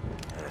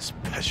 It's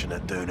pissing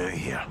it down out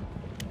here.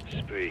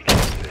 Speak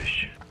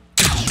English.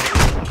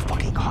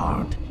 Fucking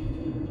hard.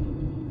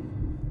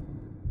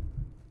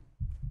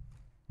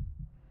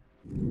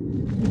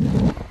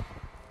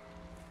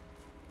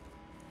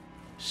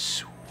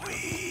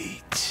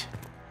 Sweet.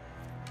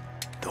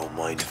 Don't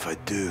mind if I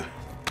do.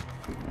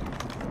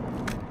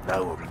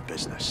 Now we're in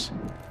business.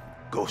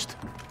 Ghost.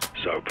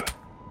 Soap.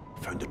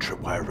 Found a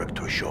tripwire rigged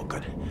to a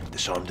shotgun.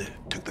 Disarmed it,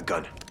 took the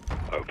gun.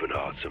 Open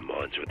hearts and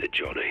minds with it,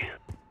 Johnny.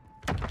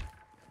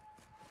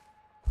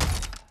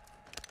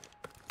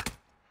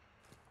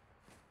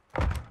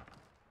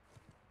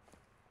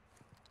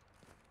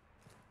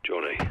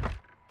 Johnny,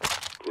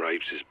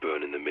 Graves is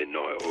burning the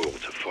midnight oil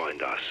to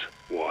find us.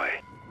 Why?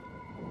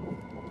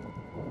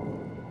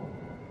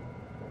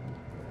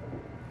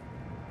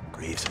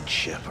 Graves and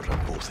Shepard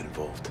are both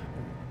involved.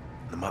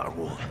 No matter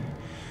what,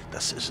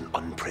 this is an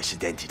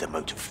unprecedented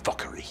amount of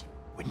fuckery.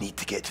 We need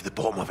to get to the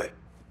bottom of it.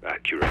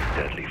 Accurate,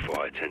 deadly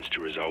fire tends to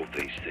resolve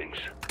these things.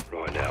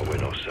 Right now, we're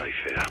not safe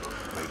here.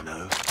 Right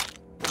now,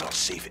 we're not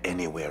safe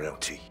anywhere,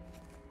 LT.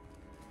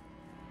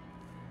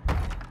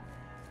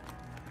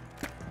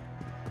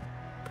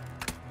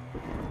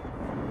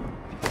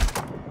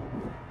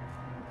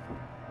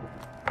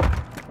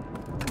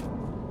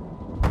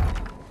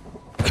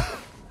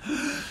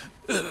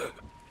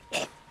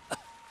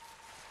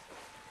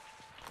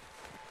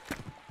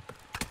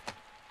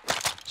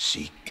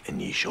 Seek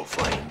and ye shall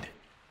find.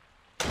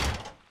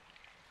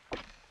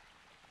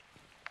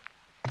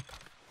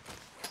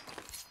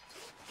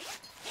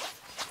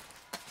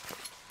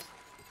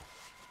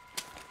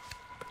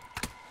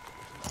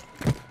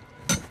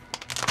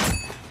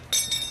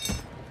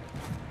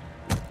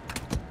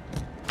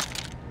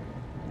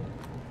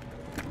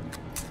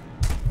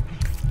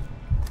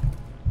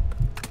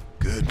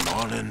 Good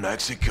morning,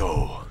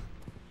 Mexico.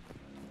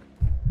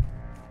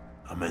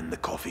 I'm in the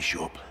coffee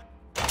shop.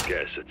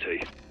 Get us a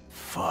tea.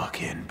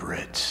 Fucking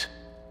Brits.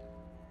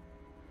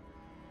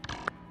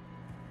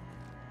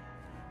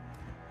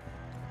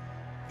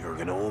 You're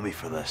gonna owe me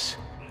for this.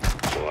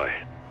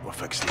 Why? We're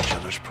fixing each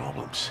other's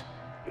problems.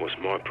 What's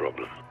my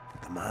problem?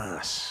 The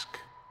mask.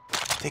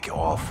 Take it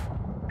off.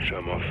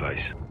 Show my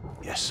face.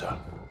 Yes, sir.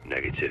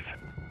 Negative.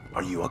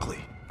 Are you ugly?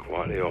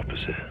 Quite the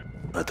opposite.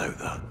 I doubt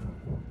that.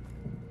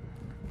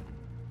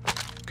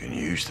 Can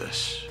use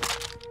this.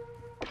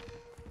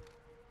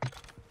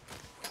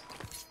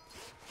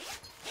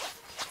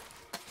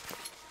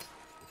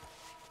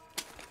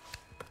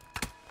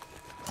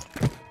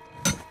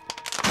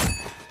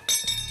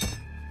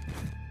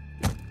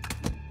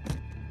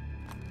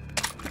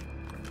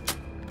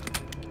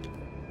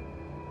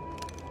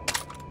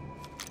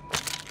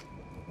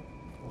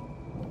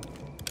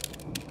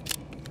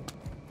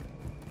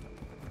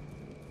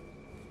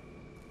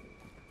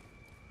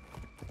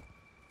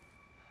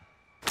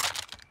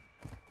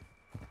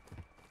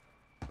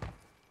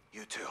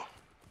 You two,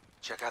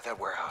 check out that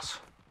warehouse.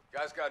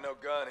 Guy's got no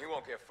gun. He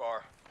won't get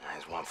far.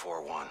 He's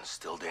 141,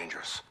 still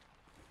dangerous.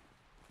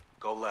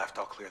 Go left,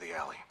 I'll clear the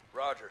alley.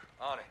 Roger,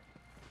 on it.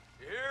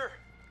 You hear?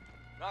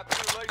 Not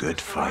too late. Good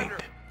to find.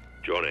 surrender.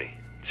 Johnny,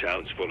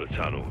 town's full of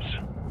tunnels.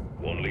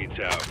 One leads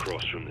out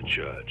across from the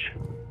church.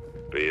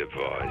 Be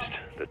advised,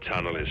 the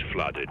tunnel is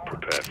flooded.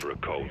 Prepare for a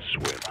cold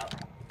swim.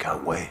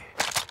 Can't wait.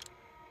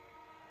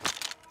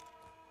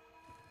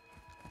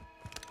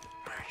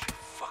 Where'd you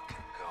fucking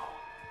go?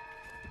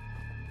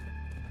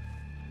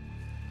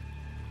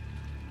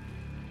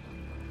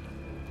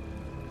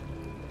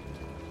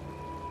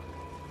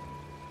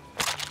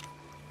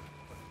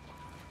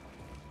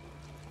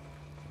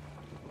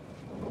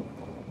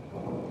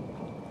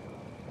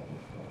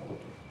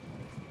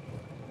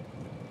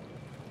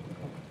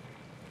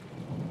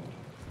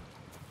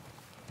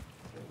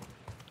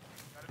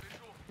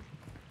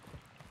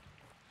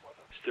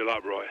 Still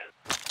up, right?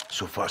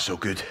 So far, so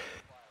good.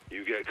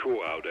 You get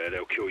caught out there,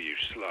 they'll kill you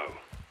slow.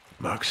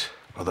 Max,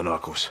 or the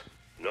narcos?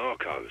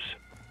 Narcos.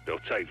 They'll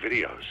take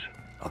videos.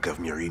 I'll give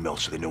them your email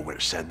so they know where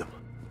to send them.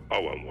 I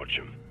won't watch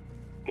them.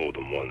 More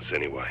than once,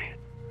 anyway.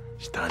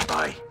 Stand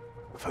by.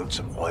 Found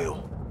some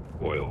oil.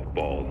 Oil,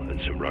 ball,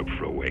 and some rope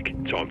for a wick.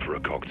 Time for a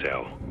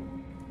cocktail.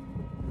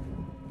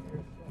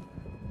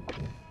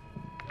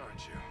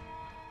 Aren't you?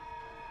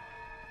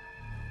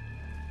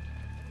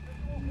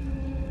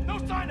 No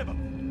sign of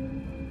him!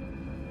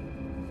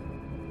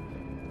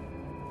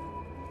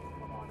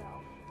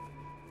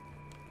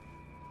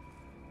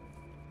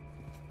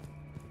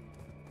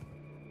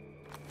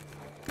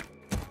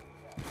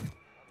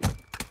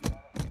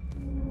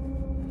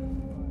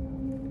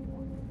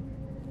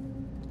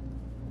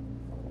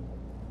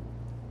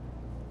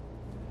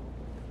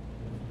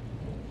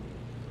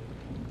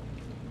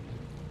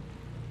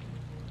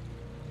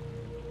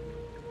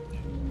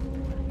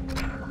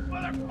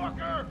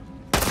 Motherfucker!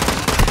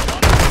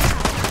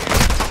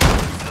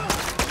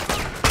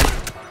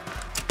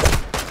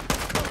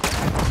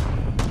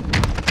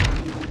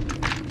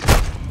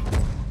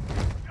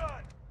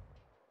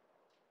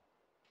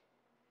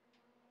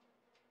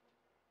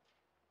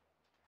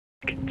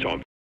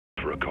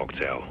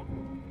 hotel.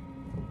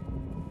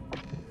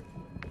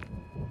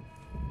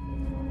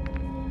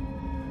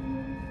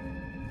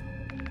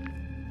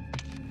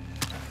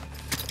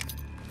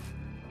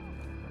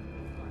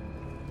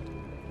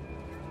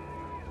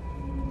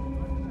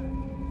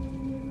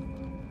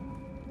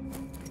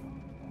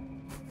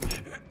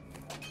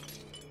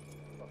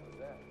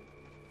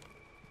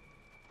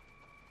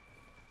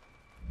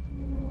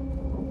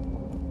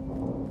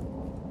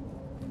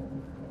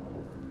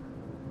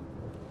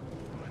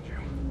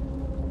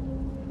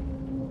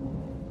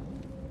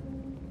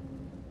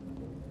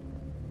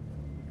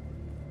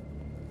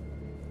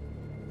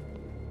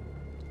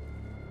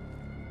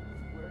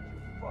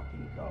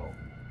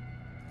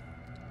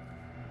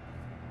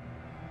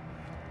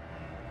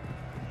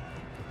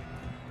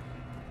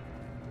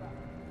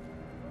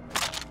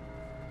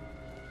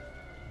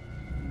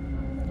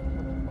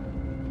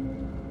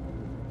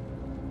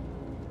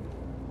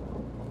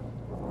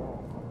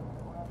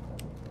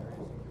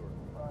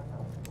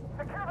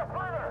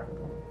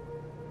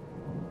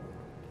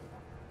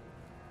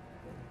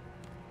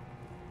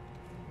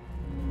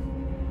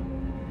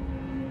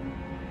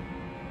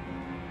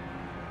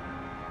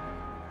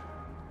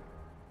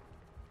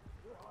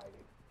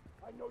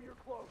 I know you're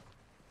close.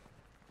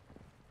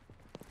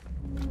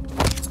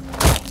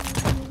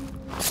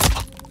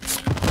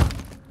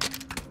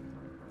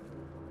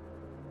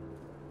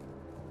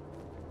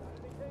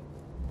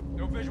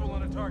 No visual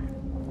on a target.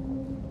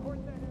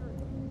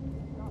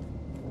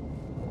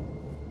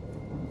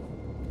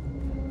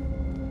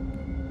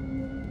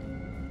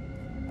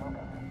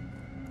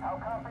 How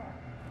copy?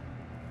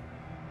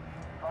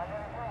 Find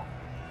anything?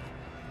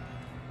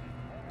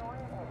 Did you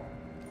read me?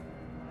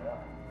 Yeah,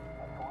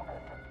 I found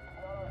it.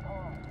 Not a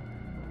Tom.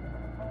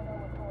 Find out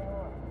what's going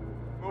on.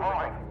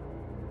 Moving.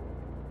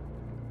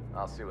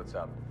 I'll see what's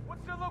up.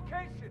 What's the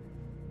location?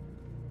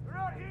 They're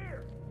not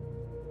here.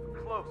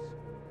 We're close.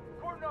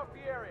 Cordon off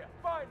the area.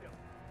 Find them.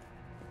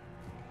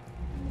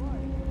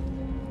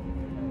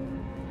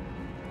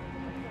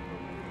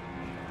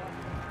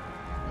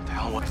 What the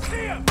hell was...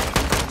 See him!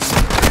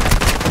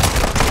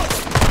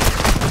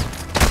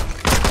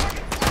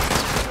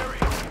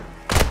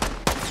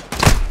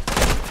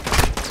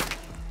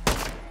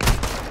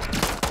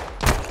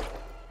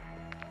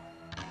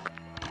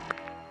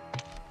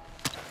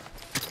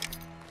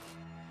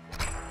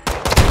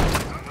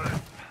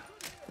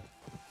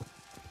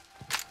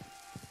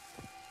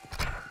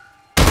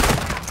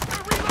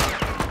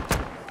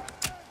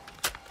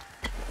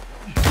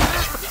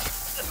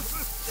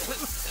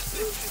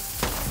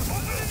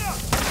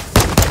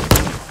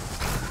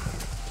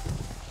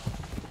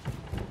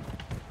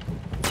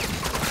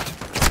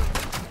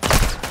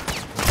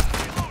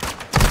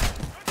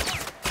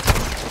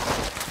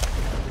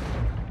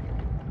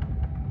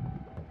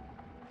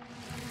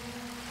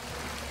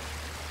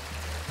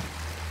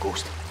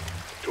 Ghost,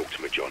 Talk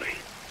to me, Johnny.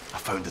 I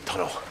found the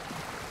tunnel.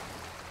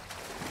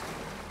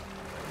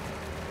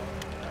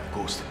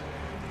 Ghost.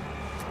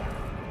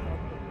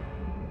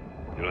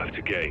 You'll have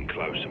to get in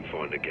close and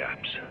find the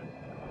gaps.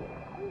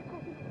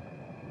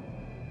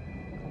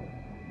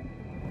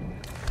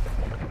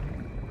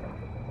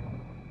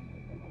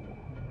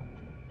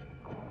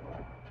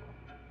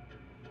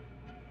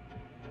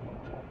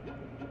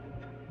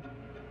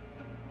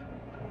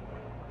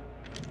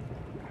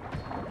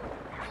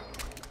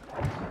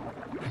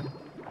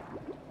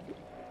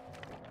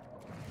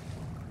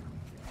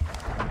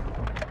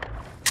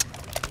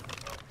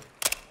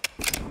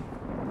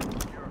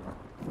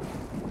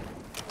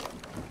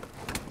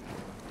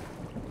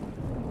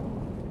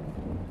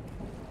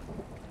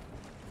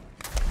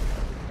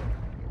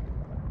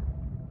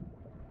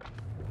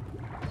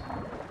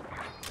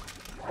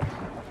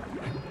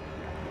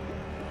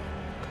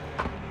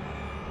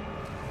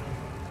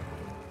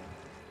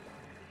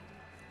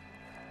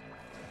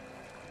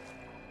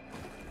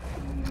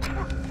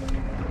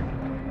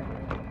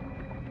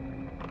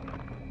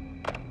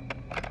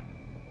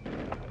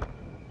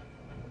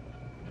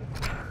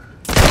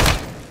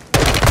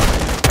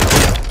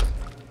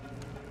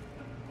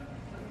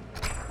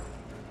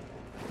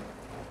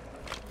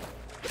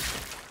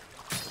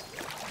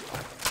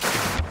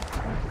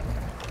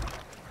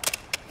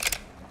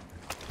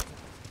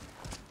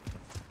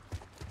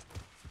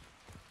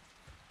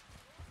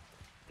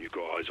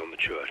 On the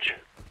church.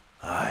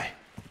 Aye.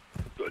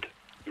 Good.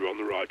 You're on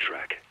the right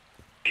track.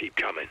 Keep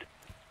coming.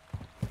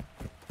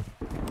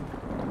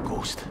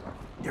 Ghost,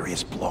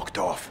 area's blocked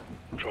off.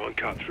 Try and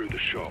cut through the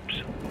shops.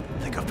 I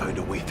think I found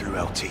a way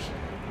through LT.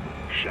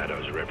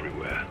 Shadows are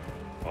everywhere.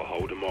 I'll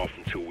hold them off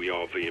until we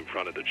RV in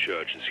front of the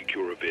church and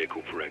secure a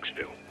vehicle for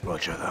exfil.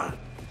 Roger that.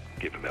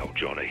 Give him hell,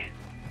 Johnny.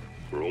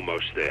 We're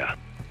almost there.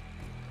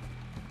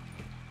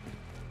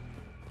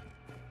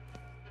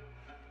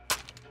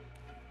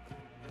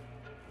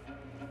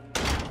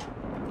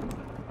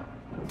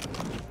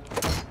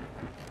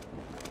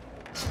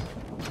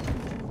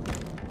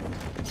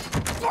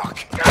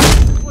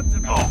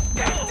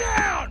 Get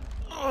down!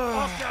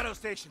 All shadow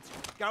stations.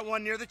 Got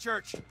one near the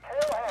church.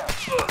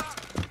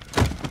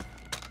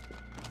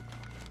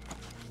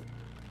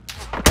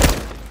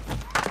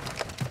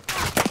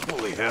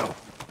 Holy hell.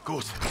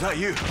 Ghost, is that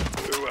you?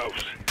 Who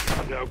else?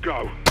 Now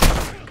go.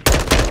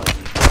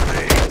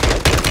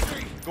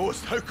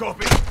 Ghost, how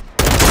copy?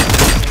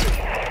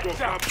 Got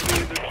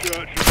company in the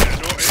church and they're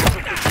not here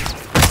for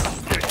business.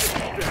 Get to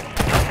the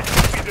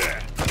steps. Be there.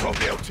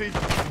 Copy, LT.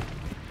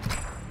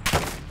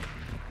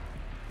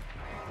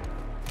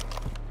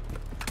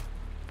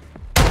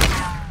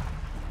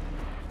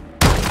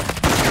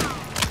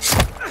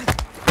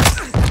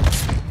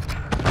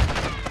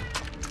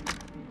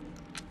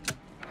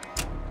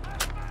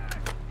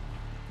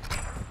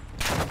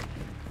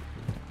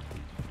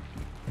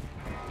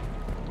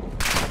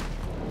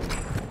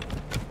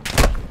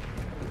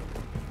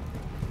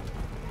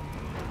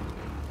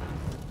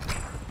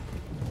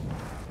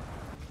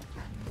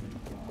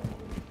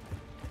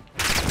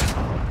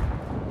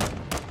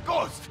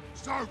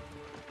 So!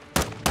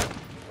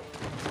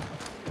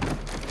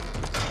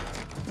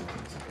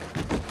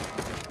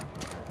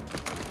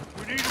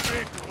 We need a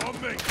vehicle, on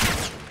me!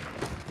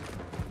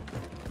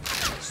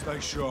 Stay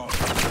sharp.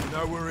 They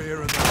know we're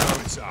here and they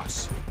know it's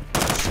us.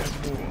 Send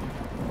more.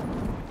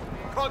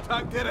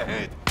 Contact, get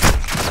ahead!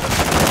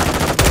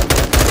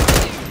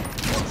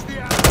 Watch the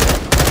alley!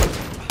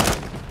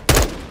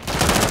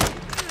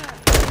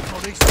 On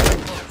these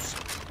three close.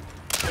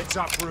 Heads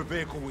up for a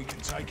vehicle we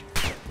can take.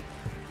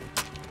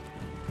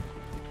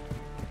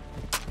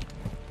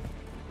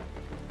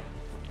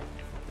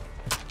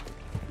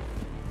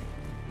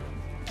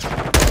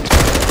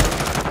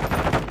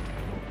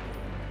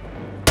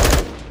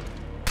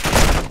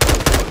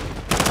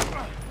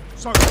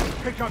 So,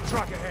 pickup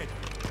truck ahead.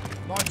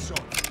 Lights on.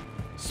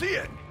 See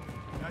it?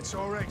 That's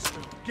our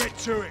exfil. Get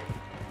to it.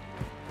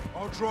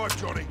 I'll drive,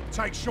 Johnny.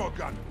 Take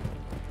shotgun.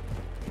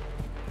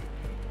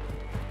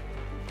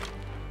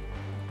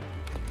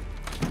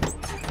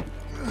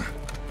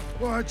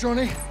 All right,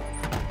 Johnny.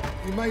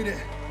 You made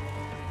it.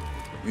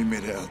 We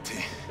made it,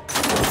 LT.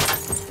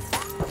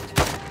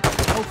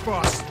 Hold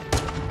fast.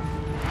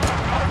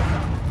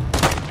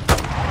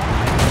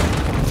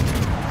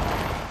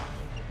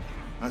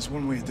 That's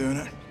one way of doing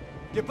it.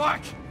 Get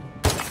back!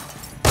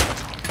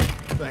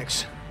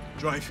 Thanks.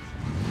 Drive.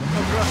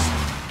 Over us.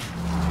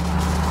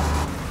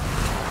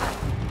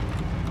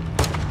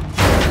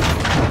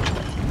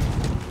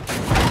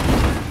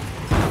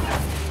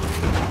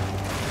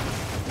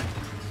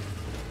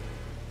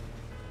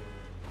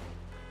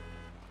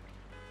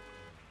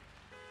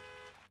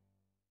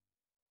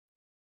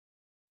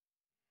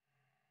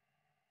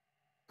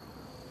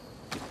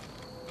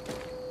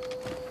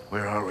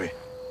 Where are we?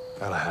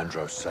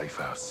 Alejandro's safe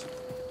house.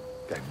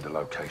 Gave him the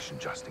location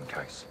just in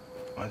case.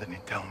 Why didn't he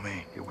tell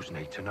me? It was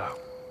need to know.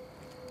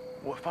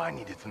 What if I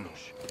needed to know?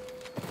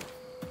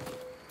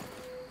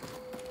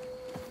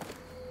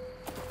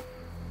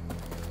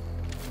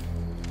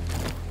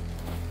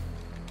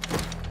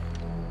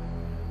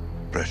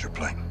 Pressure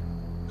plate.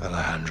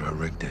 Alejandro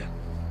rigged it.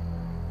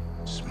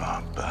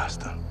 Smart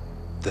bastard.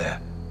 There.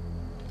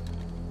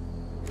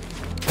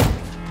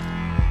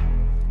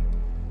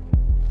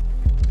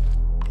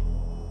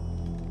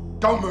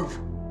 Don't move.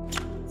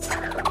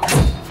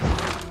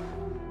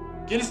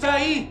 ¿Quién está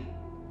ahí?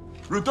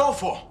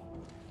 Rodolfo!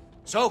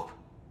 Soap.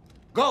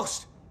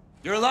 Ghost.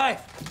 You're alive.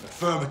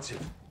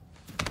 Affirmative.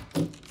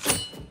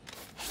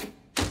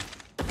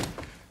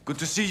 Good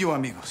to see you,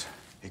 amigos.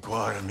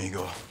 Igual,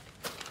 amigo.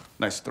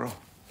 Nice throw.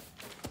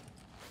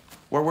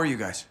 Where were you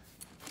guys?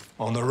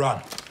 On the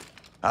run.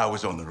 I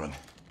was on the run.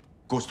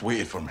 Ghost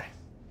waited for me.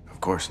 Of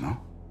course, no?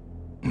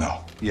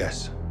 No.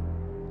 Yes.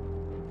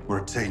 We're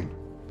a team.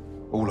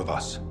 All of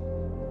us.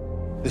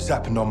 This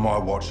happened on my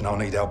watch and I'll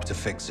need help to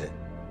fix it.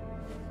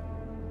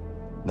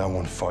 No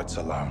one fights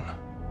alone.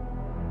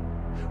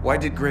 Why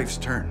did Graves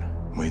turn?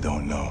 We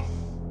don't know.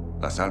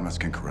 Las Almas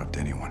can corrupt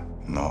anyone.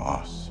 Not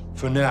us.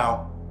 For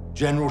now,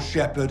 General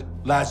Shepard,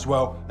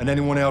 Laswell, and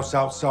anyone else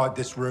outside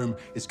this room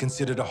is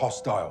considered a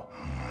hostile.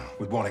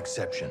 With one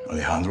exception.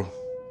 Alejandro?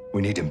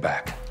 We need him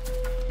back.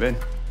 Ben?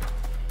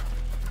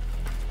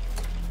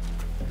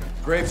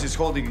 Graves is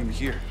holding him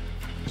here.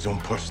 His own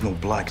personal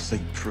black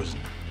site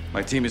prison.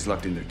 My team is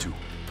locked in there too.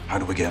 How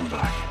do we get him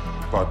back?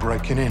 By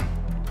breaking in.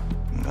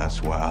 And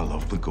that's why I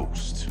love the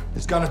Ghost.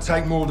 It's gonna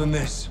take more than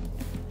this.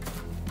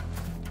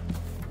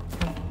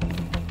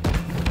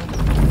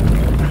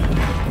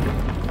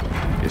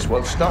 It's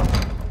well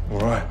stocked. All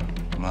right.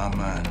 My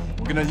man.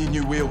 We're gonna need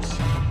new wheels.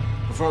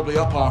 Preferably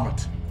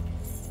up-armored.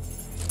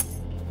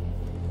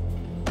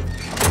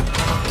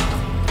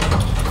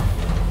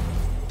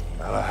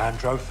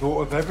 Alejandro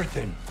thought of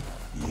everything.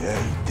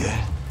 Yeah, he did.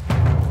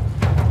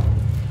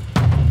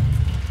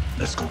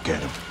 Let's go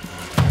get him.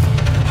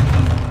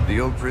 The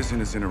old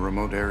prison is in a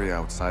remote area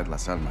outside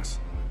Las Almas.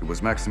 It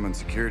was maximum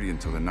security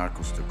until the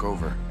narcos took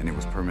over, and it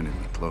was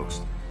permanently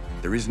closed.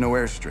 There is no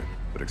airstrip,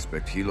 but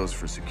expect helos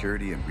for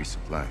security and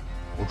resupply.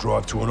 We'll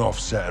drive to an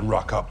offset and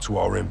ruck up to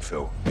our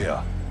infill.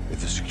 Here. If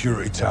the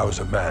security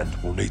towers are manned,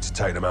 we'll need to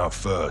take them out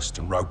first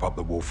and rope up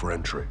the wall for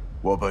entry.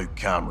 What about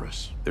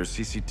cameras? There's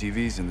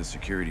CCTVs in the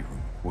security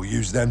room. We'll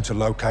use them to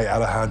locate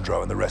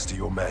Alejandro and the rest of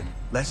your men.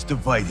 Let's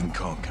divide and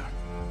conquer.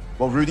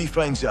 While Rudy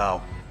finds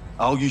out,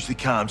 I'll use the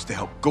cams to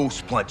help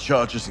Ghost plant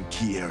charges in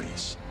key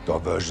areas.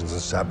 Diversions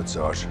and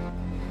sabotage.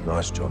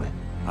 Nice, Johnny.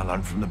 I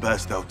learned from the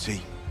best,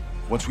 LT.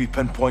 Once we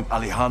pinpoint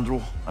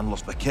Alejandro and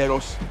Los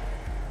Vaqueros,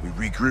 we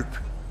regroup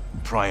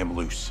and pry him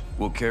loose.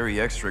 We'll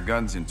carry extra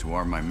guns in to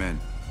arm my men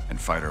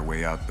and fight our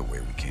way out the way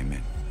we came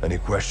in. Any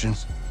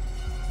questions?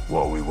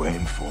 What are we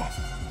waiting for?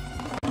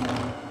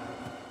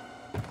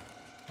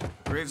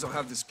 Graves will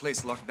have this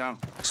place locked down.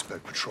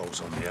 Expect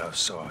patrols on the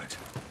outside.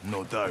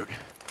 No doubt.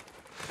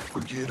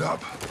 We're geared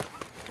up.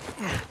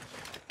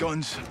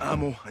 Guns,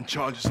 ammo, and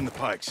charges in the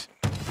pikes.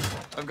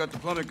 I've got the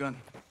plunder gun.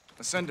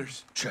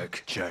 Ascenders.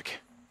 Check. Check.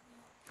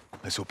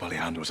 Let's hope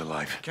Alejandro's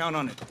alive. Count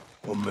on it.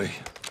 On me.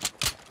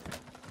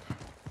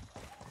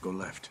 Go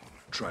left.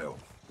 Trail.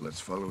 Let's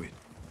follow it.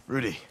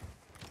 Rudy,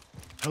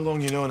 how long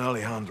you known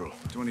Alejandro?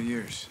 20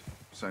 years.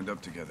 Signed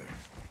up together.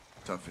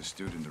 Toughest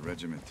dude in the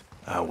regiment.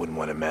 I wouldn't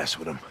want to mess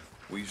with him.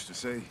 We used to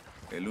say,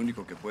 el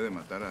único que puede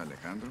matar a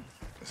Alejandro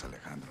es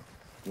Alejandro.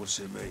 What's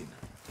it mean?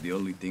 The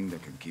only thing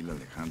that can kill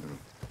Alejandro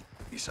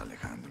is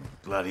Alejandro.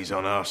 Glad he's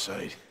on our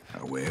side. A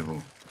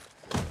huevo.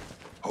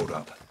 Hold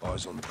up.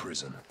 Eyes on the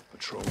prison.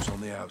 Patrols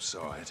on the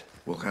outside.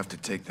 We'll have to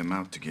take them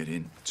out to get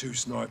in. 2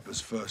 snipers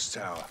first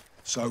tower.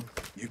 So,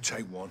 you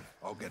take one,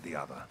 I'll get the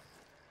other.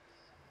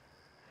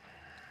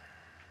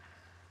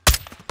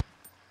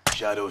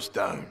 Shadows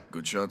down.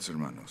 Good shots,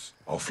 hermanos.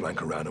 I'll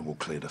flank around and we'll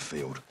clear the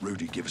field.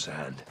 Rudy, give us a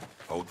hand.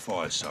 Hold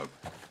fire, Soap.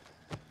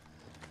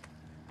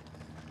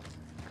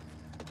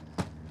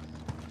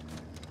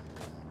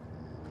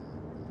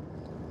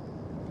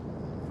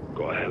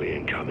 Got a heli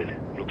incoming.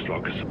 Looks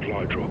like a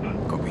supply drop.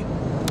 Copy.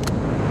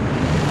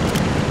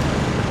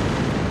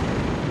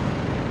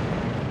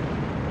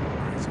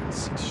 Horizon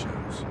 6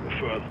 shadows.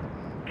 Affirm.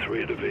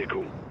 3 at the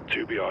vehicle,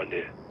 2 behind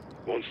it.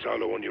 1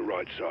 solo on your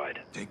right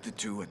side. Take the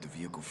 2 at the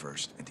vehicle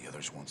first, and the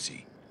others won't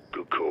see.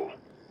 Good call.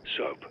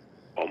 Soap.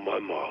 On my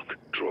mark,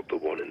 drop the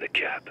 1 in the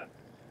cab.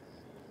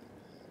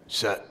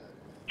 Set.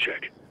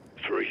 Check.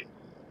 3,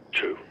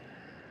 2,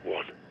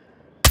 1.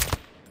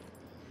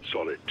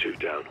 Solid. 2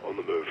 down. On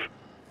the move.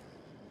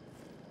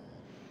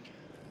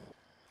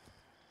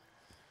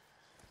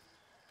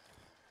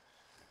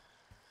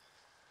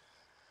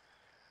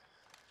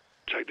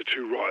 Take the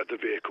 2 right at the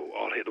vehicle.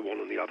 I'll hit the 1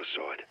 on the other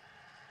side.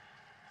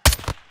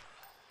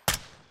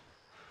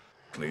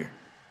 Clear.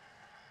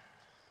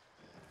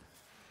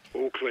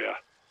 All clear.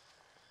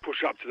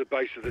 Push up to the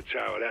base of the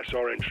tower. That's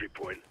our entry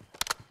point.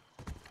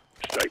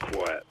 Stay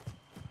quiet.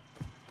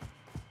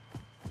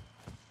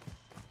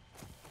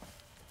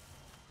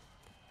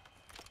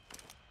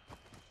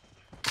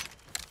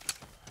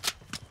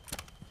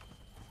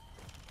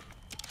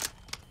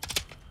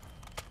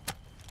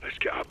 Let's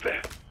get up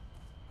there.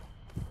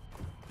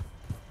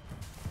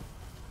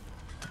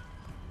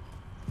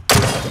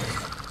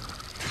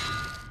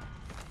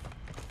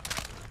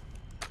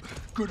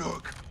 Good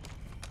hook.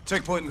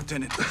 Take point,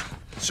 Lieutenant.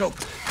 Soap.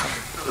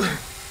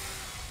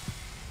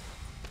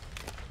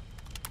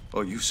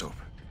 Oh, you, Soap.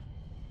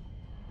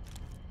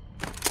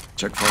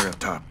 Check fire up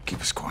top. Keep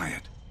us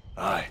quiet.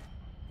 Aye.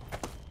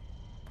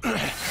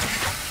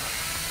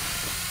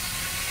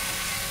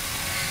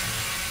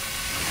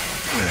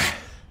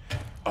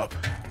 Up.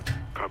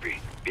 Copy.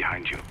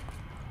 Behind you.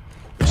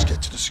 Let's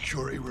get to the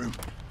security room.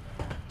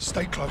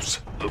 Stay close.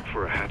 Look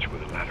for a hatch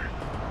with a ladder.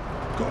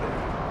 Got it.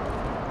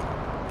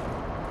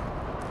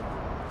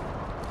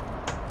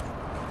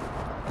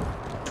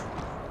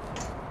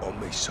 On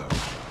me, Soap.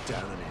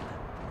 Down and in.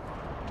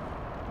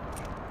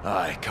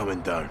 Aye,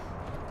 coming down.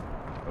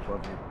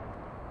 Above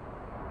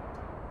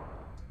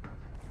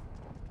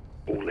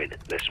you. All in.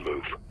 Let's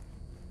move.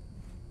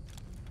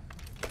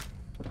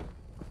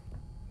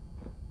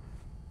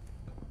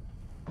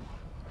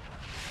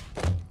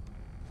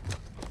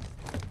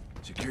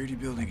 Security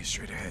building is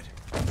straight ahead.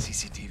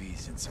 CCTV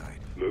is inside.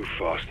 Move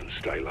fast and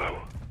stay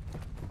low.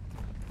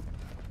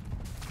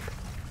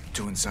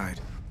 2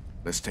 inside.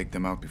 Let's take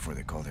them out before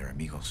they call their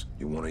amigos.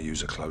 You want to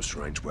use a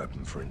close-range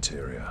weapon for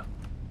interior.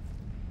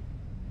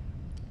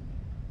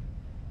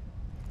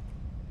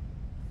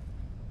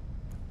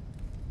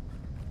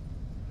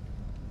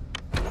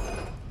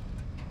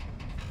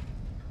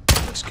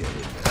 Let's get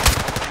in there.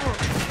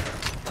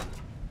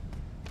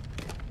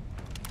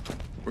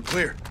 We're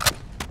clear.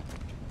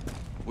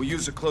 We'll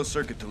use a closed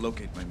circuit to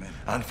locate my men.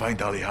 And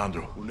find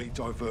Alejandro. We'll need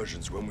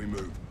diversions when we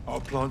move.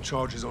 I'll plant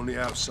charges on the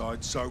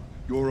outside, so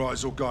your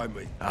eyes will guide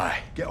me. Aye.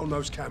 Get on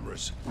those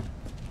cameras.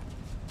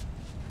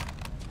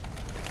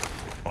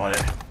 On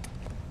it.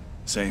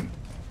 Same.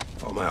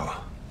 I'm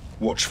out.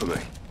 Watch for me.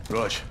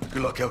 Raj,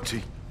 good luck,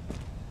 LT.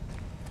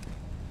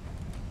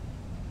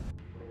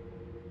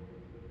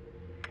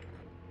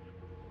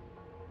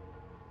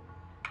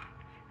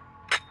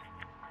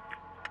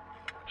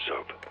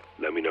 Soap.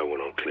 Let me know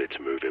when I'm clear to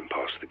move in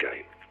past the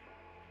gate.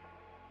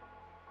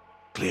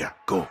 Clear.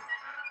 Go.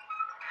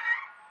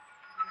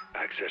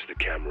 Access the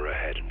camera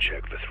ahead and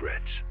check for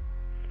threats.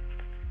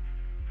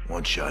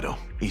 1 shadow.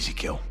 Easy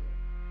kill.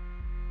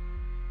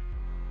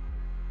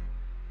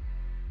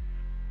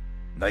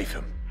 Knife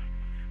him.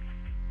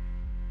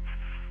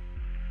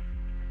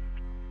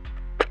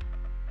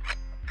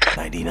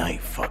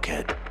 Nighty-night,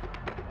 fuckhead.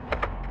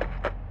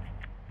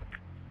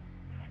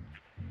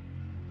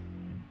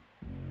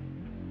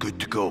 Good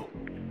to go.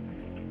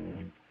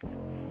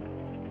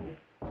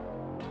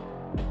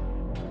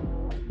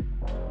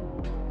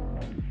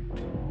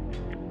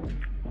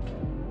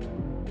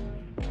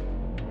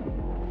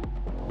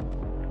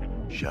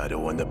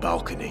 Shadow on the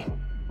balcony.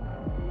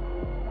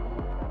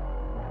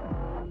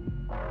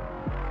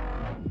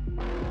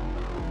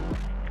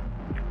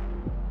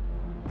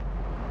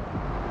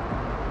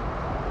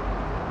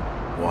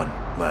 One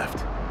left.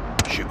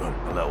 Shoot him.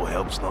 A little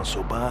help's not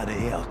so bad,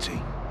 eh, LT?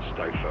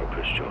 Stay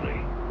focused,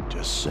 Johnny.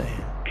 Just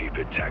saying. Keep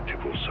it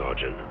tactical,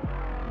 Sergeant.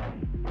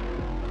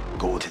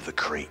 Go to the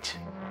crate.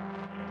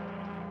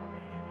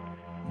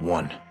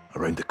 One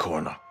around the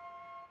corner.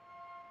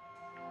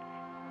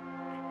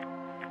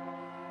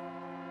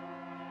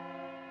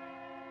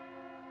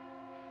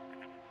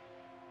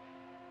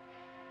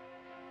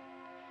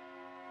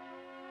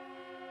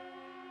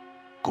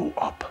 Go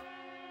up.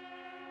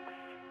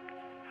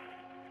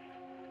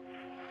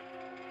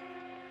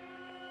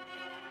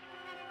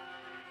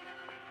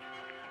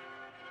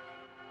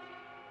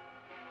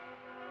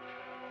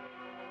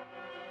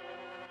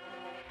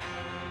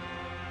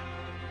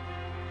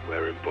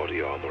 Wearing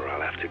body armor,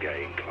 I'll have to get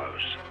in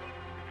close.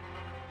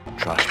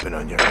 Trash bin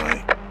on your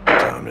right.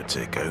 Time to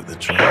take out the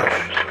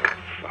trash.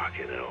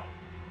 Fucking hell.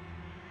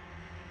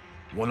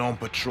 One on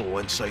patrol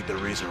inside the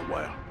razor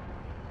wire.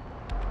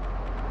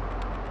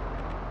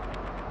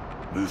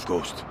 Move,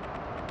 Ghost.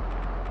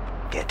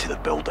 Get to the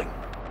building.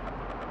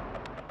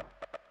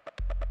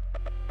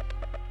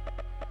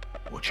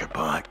 Watch your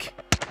back.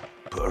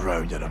 Put a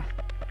round in him.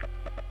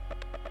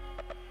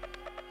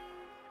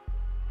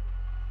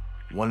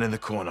 One in the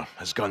corner.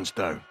 His gun's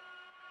down.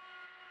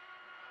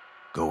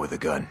 Go with the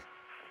gun.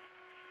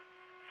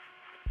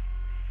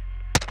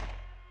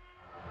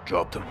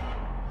 Dropped him.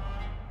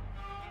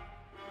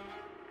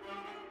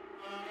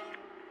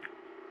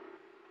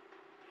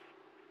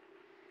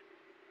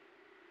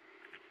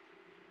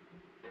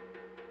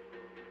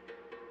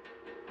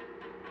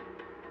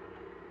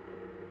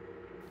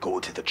 Go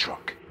to the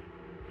truck.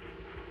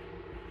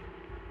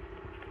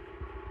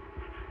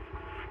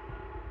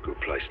 Good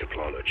place to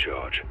plant a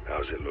charge.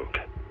 How's it look?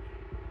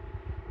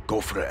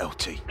 Go for it,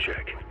 LT.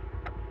 Check.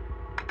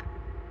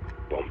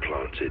 Bomb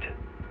planted.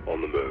 On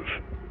the move.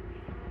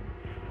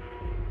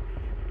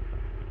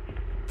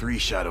 3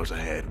 shadows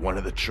ahead. 1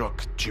 at the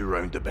truck, 2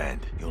 round the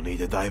bend. You'll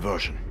need a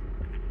diversion.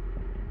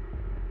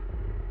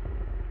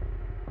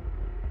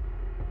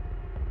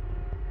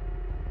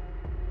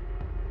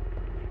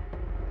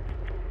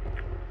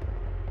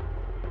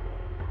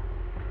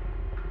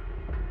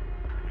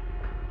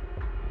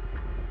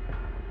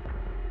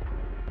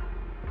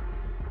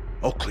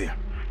 All clear.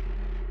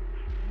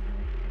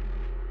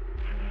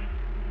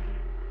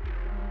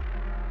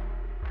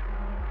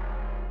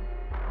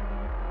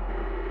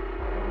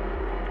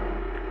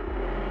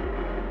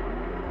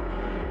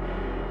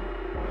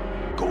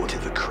 Go to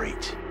the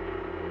crate.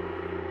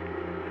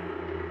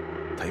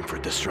 Time for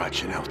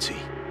distraction, LT.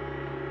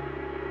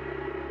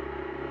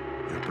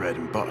 Your bread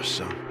and butter,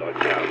 son. Like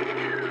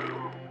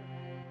down.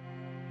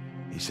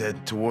 He's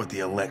heading toward the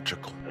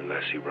electrical.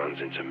 Unless he runs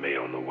into me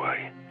on the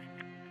way.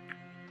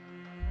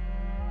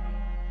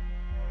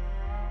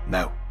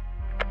 Now.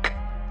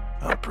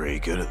 I'm pretty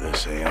good at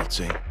this, eh,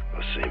 LT?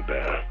 I've seen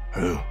better.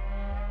 Who?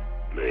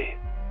 Me.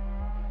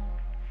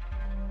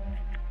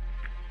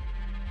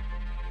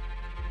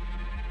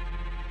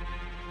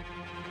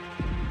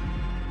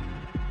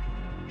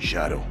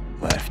 Shadow,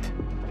 left.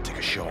 Take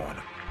a shot on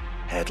him.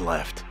 Head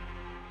left.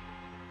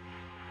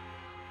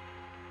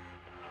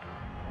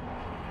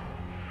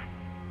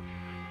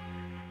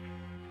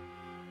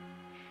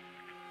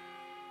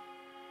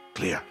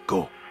 Clear,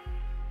 go.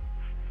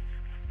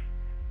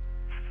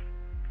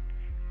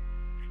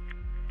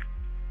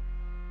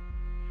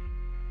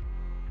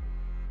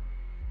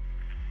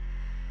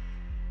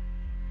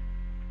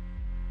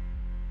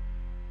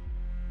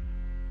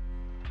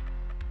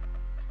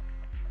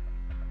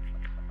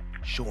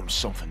 Show him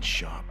something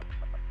sharp.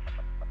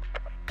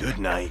 Good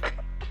night.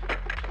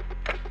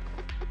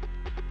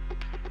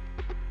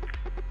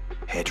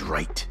 Head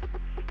right.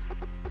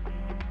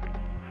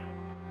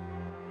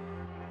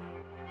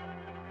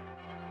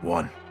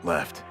 One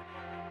left.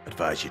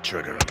 Advise you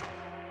trigger him.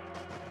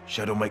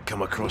 Shadow might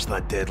come across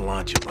that dead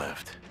lantern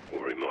left.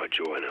 Or he might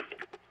join him.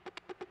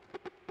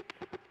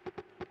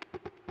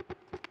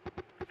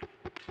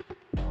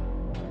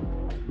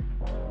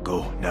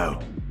 Go, now.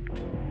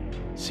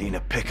 Seeing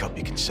a pickup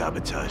you can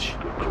sabotage.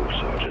 Good call,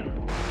 Sergeant.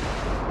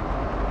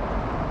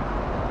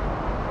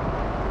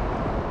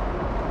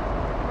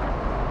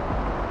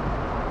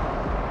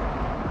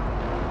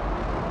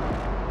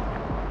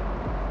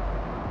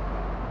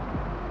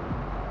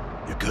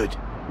 You're good.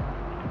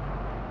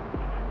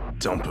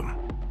 Dump him.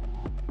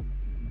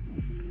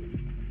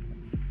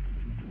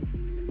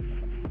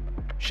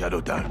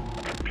 Shadow down.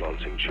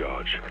 Planting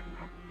charge.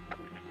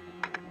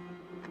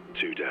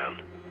 2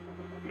 down.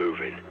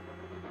 Moving.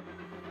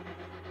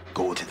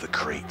 Go to the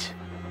crate.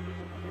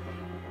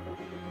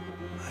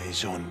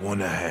 Eyes on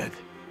one ahead.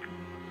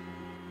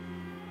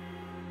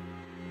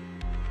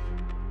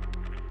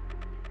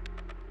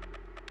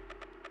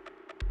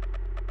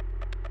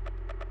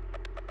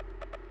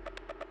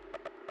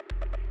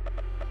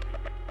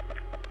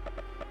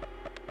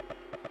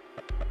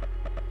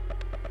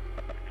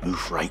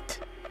 Move right.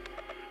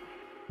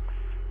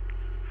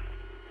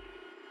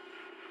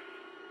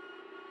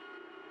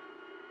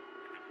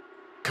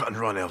 Cut and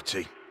run,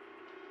 LT.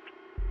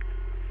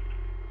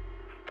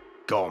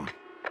 Gone.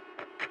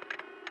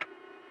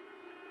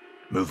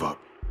 Move up.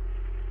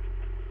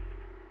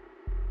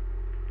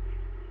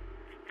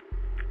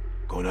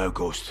 Go now,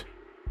 Ghost.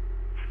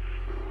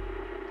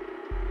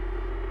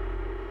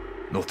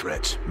 No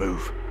threats.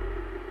 Move.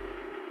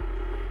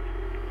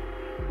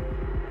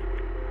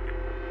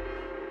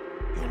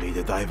 You'll need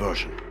a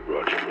diversion.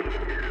 Roger.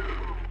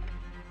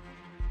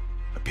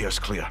 Appears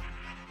clear.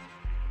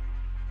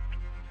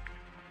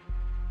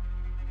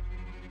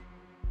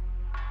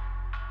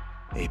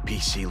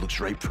 APC looks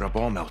ripe for a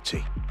bomb, LT.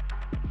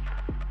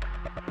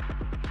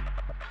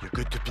 You're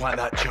good to plant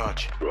that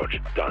charge. Roger.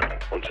 Done.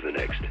 On to the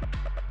next.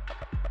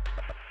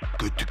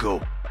 Good to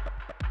go.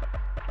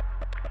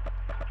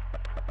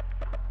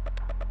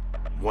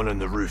 One on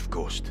the roof,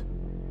 Ghost.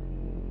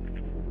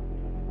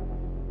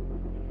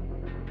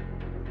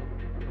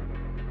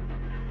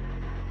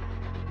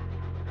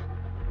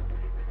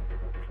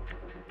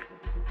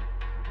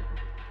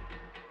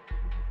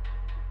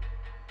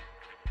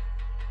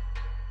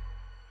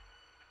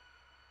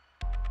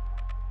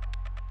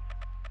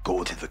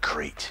 Go to the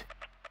crate.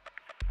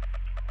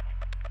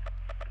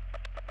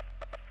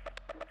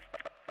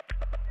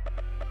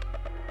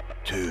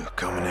 Two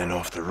coming in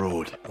off the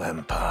road. Let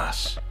them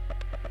pass.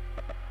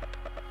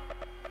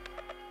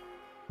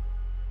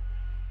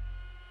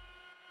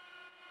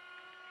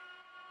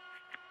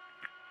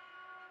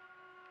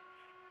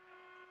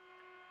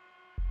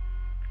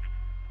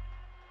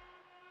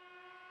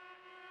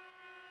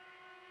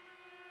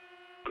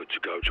 Good to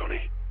go,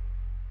 Johnny.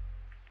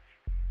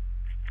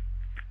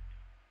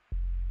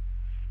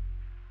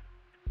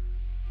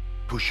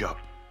 Push up.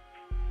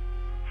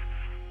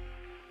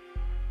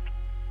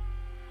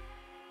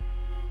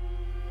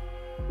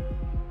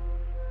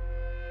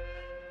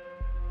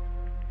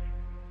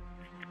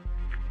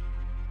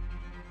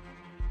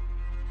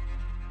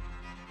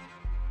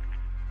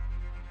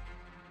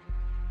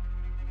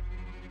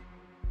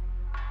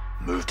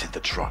 Move to the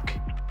truck.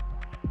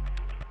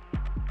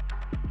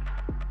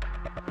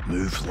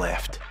 Move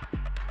left.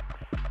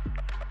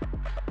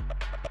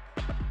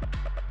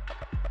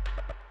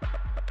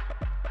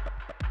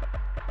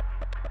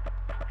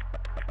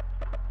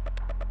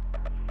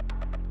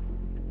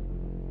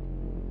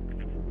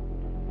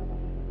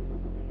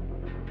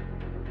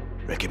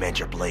 Recommend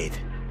your blade.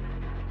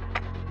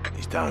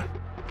 He's down.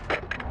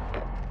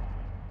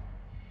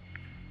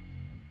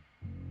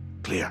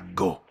 Clear,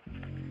 go.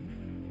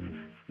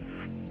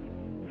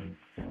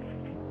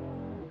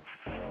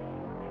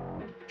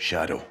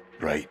 Shadow,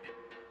 right.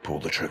 Pull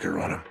the trigger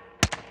on him.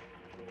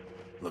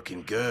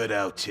 Looking good,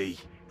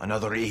 LT.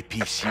 Another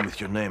APC with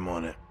your name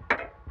on it.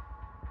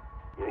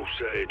 We're all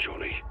set here,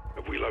 Johnny.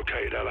 Have we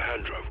located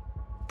Alejandro?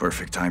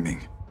 Perfect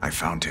timing. I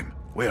found him.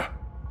 Where?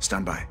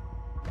 Stand by.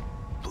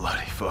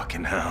 Bloody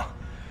fucking hell.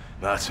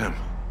 That's him.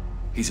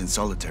 He's in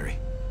solitary.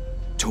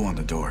 Two on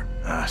the door.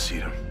 I see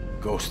him.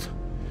 Ghost.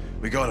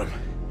 We got him.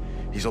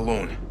 He's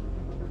alone.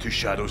 Two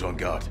shadows on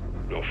guard.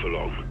 Not for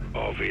long.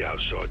 RV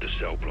outside the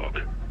cell block.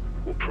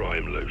 We'll pry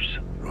him loose.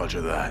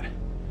 Roger that.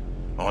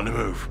 On the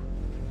move.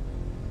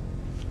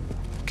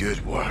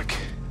 Good work.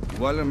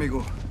 Igual,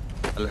 amigo.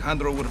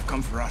 Alejandro would have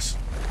come for us.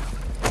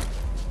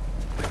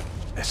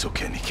 Eso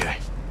que ni qué.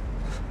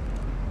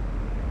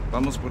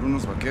 Vamos por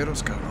unos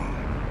vaqueros, cabrón.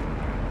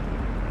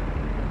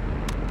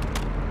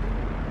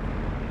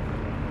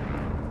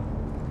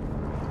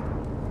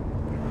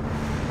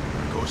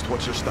 Ghost,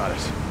 what's your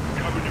status?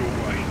 Coming your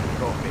way.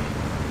 Copy.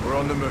 We're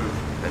on the move.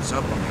 Heads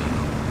up,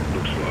 amigo.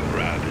 Looks like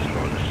we're out of this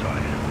line of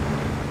sight.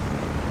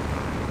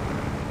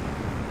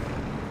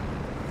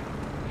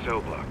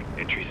 Cell block.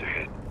 Entries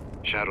ahead.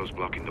 Shadows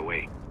blocking the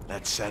way.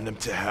 Let's send them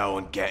to hell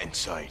and get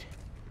inside.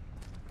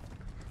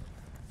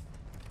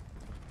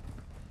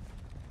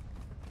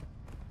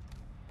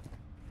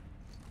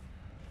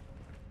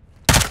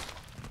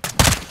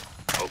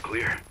 All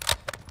clear.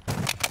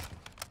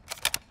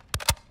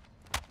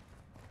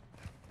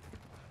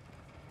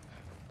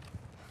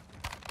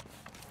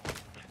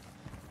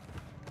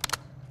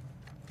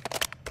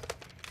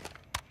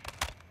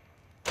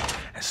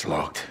 It's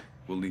locked.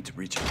 We'll need to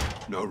reach it.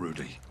 No,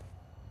 Rudy.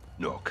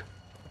 Knock.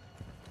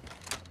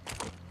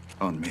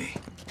 On me.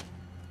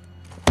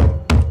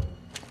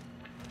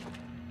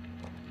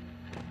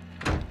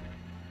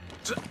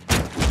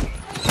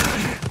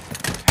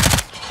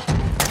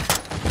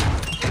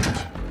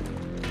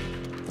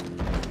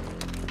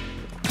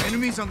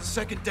 Enemies on the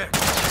second deck.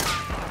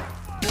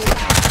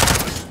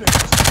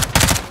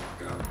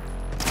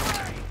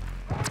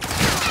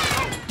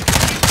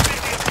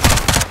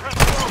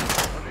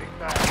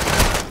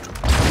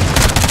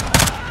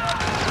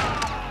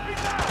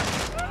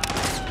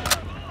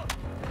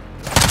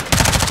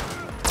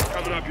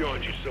 Coming up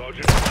behind you,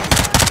 Sergeant.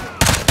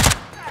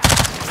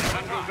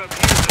 Alejandro's up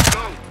here, let's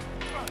go.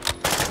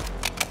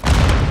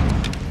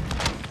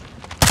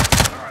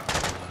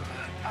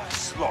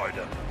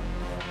 Slider.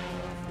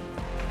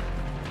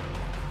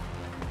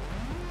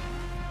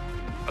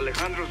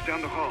 Alejandro's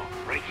down the hall,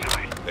 right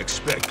side.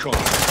 Expect cover.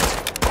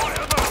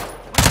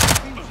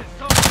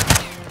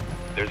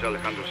 There's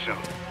Alejandro's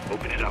cell.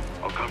 Open it up.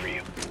 I'll cover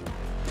you.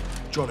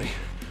 Johnny,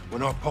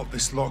 when I pop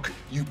this lock,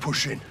 you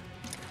push in.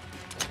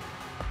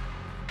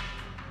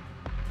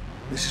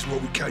 This is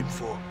what we came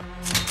for.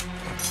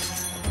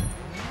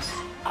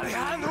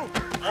 ¡Alejandro!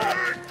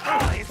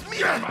 ¡Es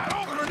mío!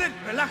 ¡Coronel!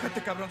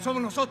 ¡Relájate, cabrón!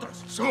 ¡Somos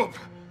nosotros! Soap!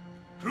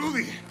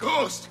 Rudy!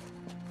 Ghost!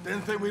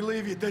 Didn't think we'd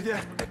leave you, did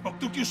ya? What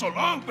took you so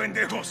long,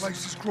 pendejos?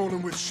 Place is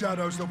crawling with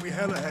shadows. There'll be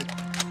hell ahead.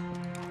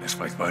 Let's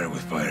fight fire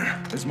with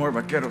fire. There's more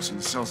vaqueros in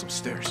the cells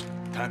upstairs.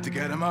 Time to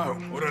get them out.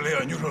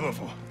 Órale, on you,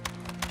 Rodolfo.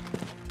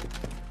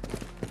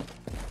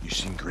 You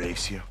seen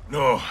Graves here?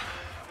 No,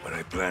 but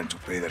I plan to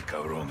pay that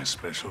cabron a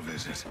special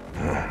visit.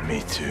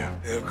 Me too.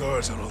 There are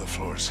guards on all the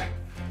floors.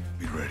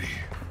 Be ready.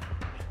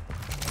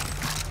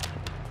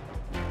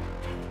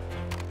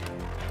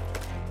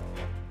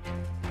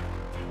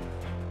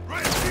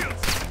 Right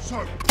shields!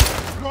 So,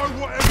 throw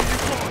whatever you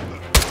got.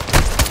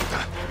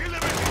 Kill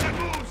everything that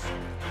moves!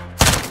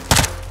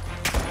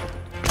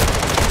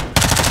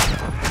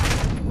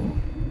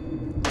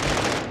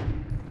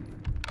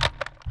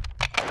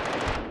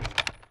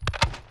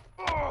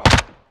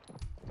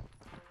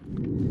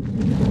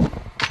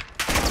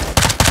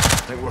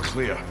 I think we're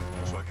clear.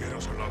 Los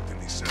vaqueros are locked in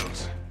these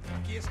cells.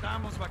 Aquí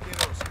estamos,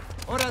 vaqueros.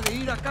 Hora de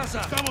ir a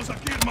casa. Estamos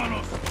aquí,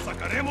 hermanos.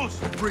 Sacaremos.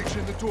 Breach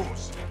in the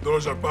doors.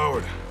 Doors are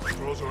powered.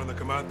 Controls are on the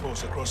command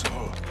post across the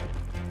hall.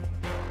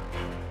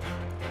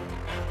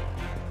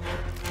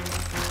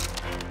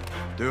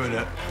 Doing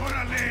it.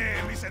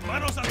 ¡Órale! ¡Mis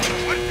hermanos a la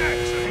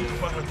fuerte! Esa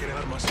gente baja tiene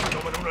armas. No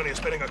tomen una ni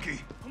esperen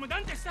aquí.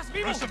 Comandante, ¿estás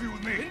vivo? Rest of you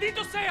with me.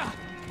 ¡Bendito sea!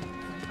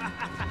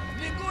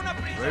 Ninguna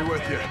prisa. Right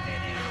with you.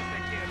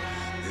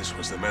 This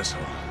was the mess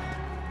hall.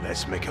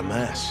 Let's make a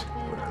mess.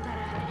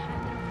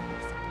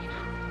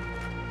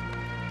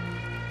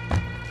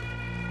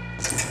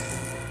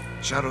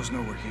 Shadows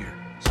know we're here.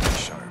 Stay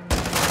sharp.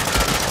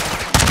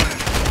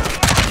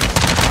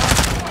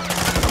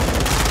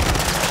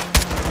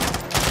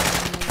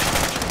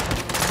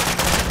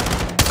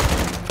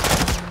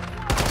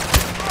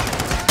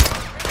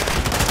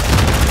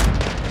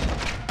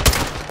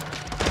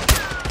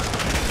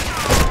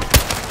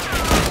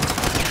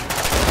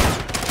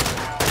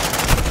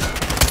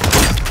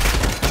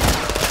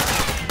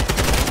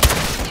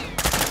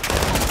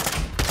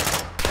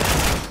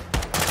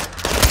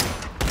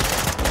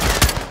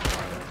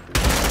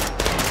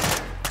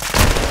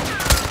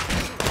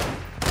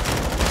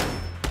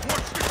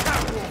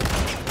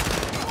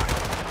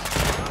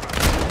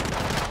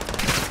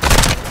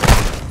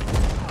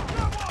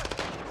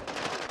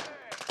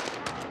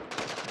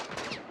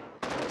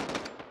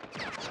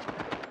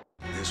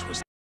 This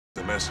was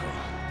the mess hall.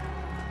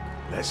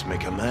 Let's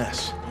make a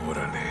mess.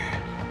 Órale.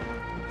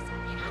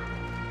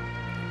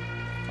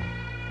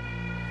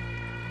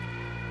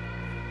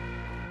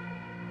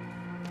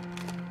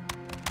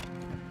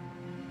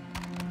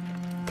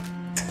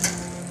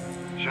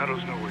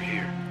 Shadows know we're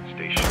here.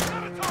 Stay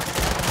sharp.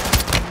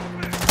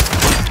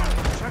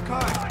 Check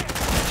high.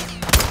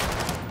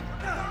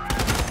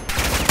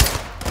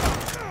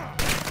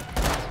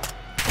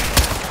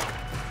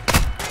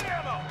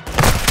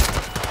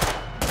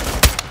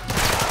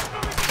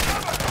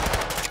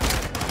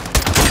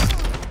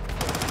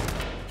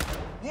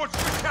 Watch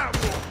the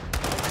catwalk!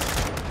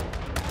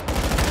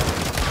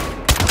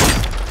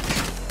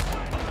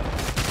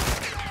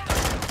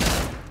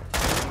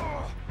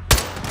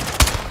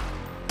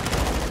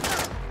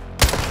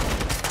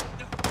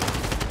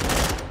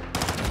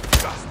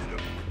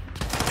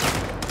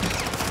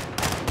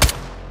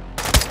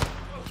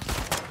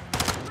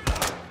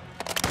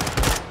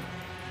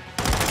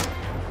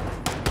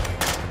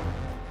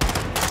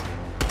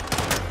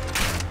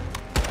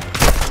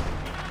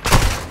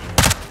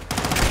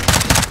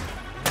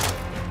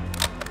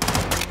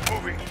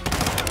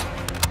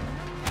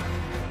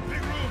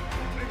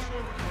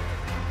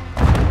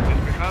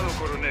 Despejado,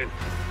 coronel.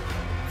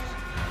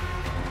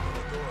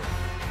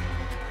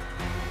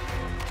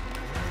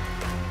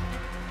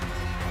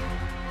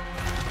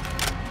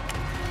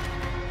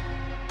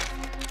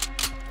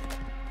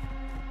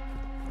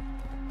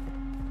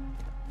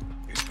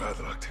 It's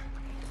padlocked.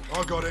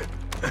 I got it.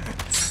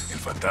 El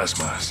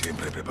fantasma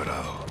siempre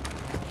preparado.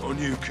 On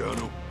you,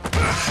 Colonel.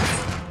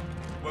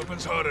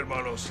 Weapons hot,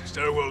 hermanos.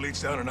 Stairwell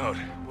leads down and out.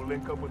 We'll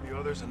link up with the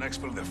others and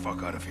exfil the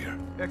fuck out of here.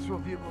 Exfil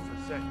vehicles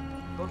are set.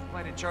 Those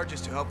planted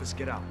charges to help us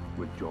get out.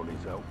 With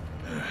Johnny's help.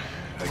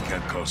 I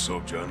can't call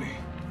Soap, Johnny.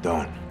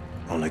 Don't.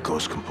 Only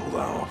Ghost can pull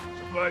that off.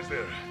 Supplies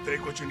there.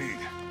 Take what you need.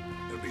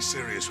 There'll be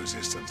serious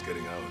resistance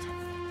getting out.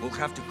 We'll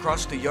have to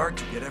cross the yard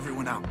to get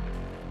everyone out.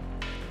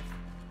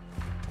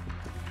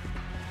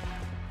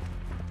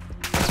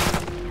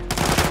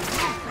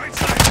 Right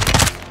side!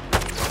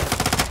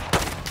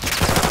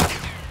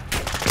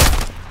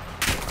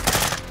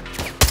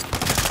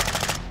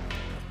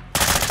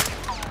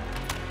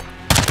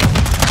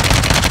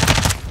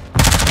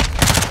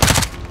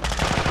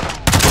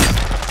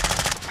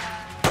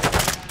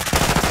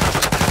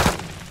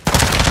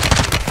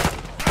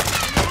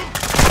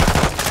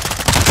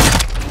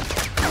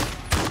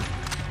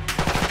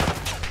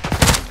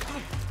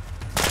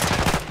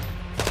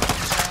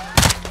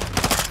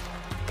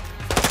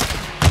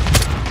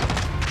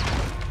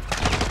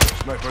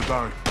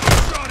 Barry.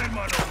 Shot in,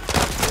 mano!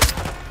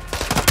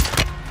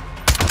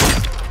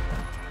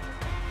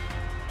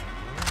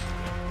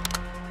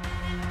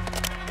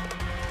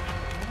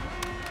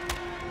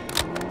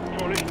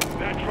 Johnny,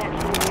 that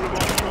truck's got one of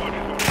our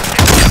charges on it.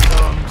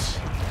 Comes.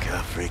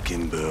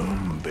 Ka-freaking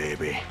boom,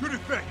 baby. Good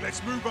effect,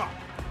 let's move up.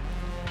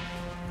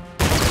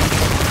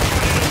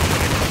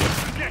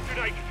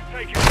 Detonate,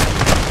 take it.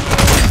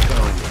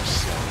 Go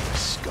yourself, you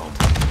scum.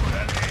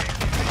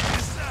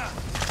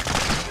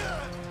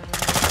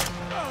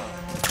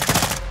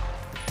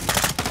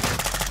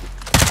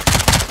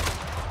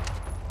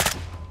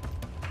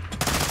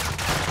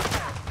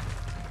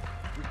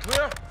 We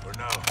clear? For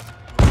now.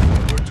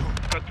 Where to?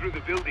 Cut through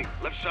the building,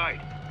 left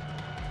side.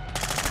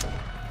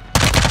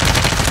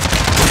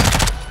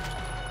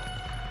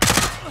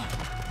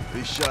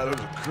 These shadows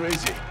are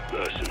crazy.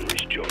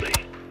 Mercenaries, Johnny.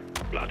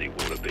 Bloody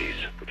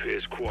wannabes.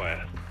 Appears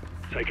quiet.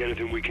 Take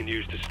anything we can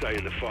use to stay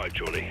in the fight,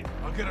 Johnny.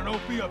 I'll get an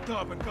OP up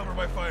top and cover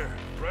my fire.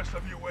 The rest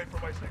of you wait for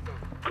my signal.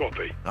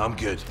 Copy. I'm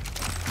good.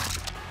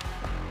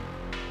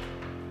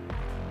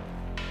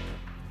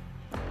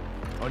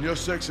 On your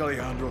six,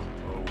 Alejandro.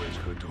 Always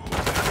good to hold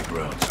down the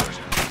ground,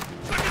 Sergeant.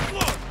 Second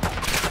floor!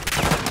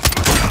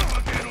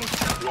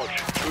 Watch,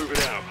 move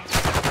it out.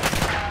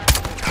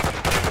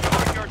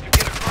 Courtyard to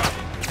get across.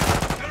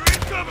 They're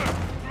in cover!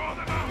 Draw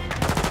them out!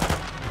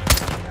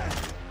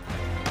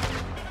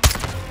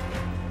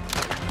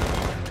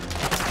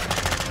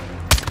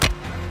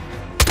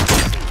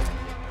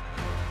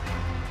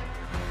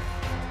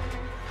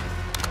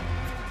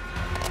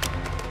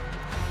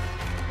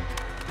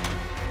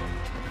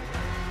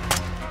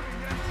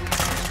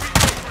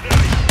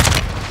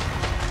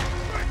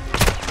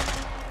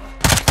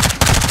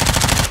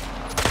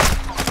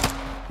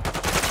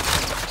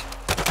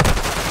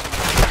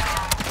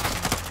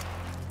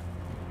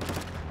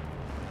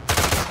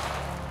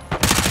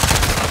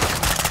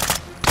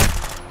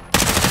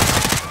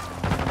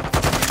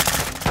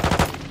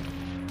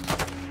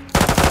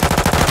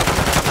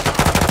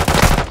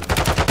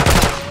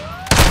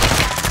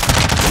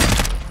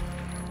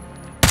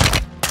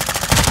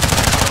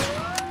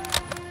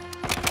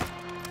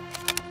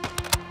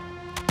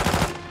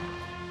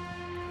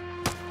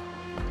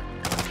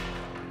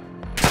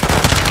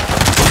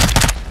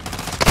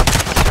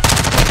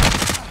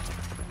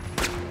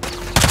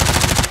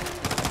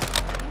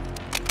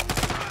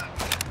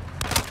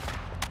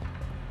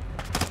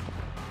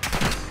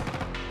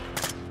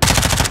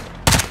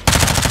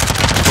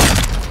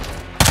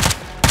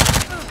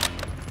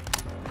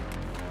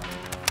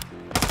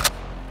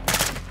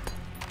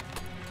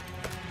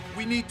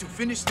 We need to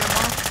finish them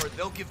off or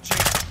they'll give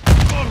chase.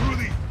 Come on,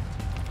 Rudy!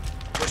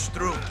 Push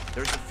through.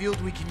 There's a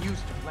field we can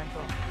use to flank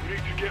up. We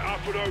need to get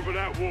up and over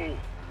that wall.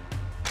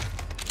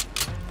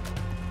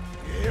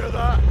 You hear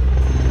that?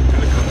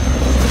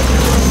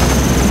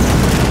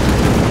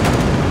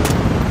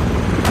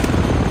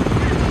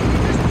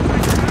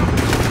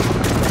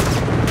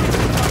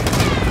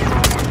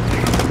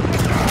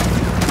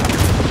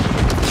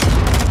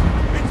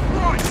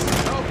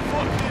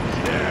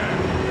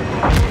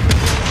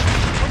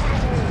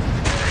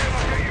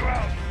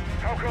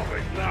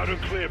 Loud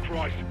and clear,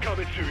 Price.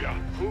 Coming to you.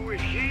 Who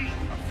is he?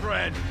 A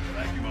friend.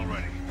 Thank you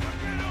already.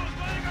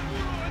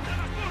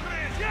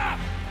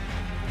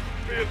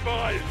 Be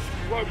advised.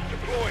 Ropes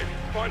deployed.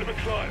 Find him and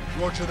climb.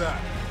 Roger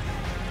that.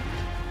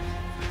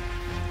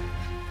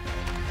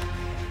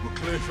 We're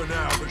clear for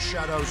now, but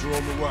shadows are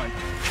on the way.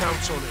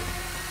 Count on it.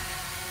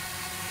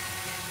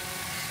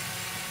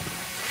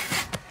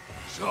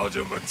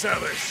 Sergeant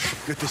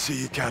Metellus. Good to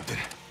see you, Captain.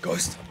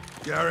 Ghost.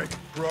 Garrick,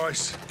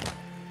 Bryce.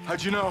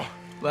 How'd you know?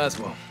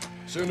 Laswell.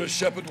 Soon as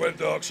Shepard went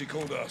dark, she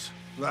called us.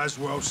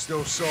 Laswell's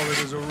still solid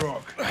as a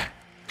rock.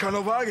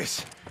 Colonel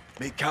Vargas.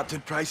 Meet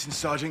Captain Price and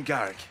Sergeant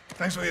Garrick.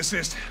 Thanks for the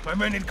assist. My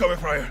men need cover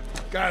fire.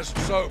 Gaz,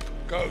 Soap,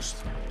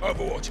 Ghost.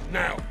 Overwatch,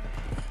 now.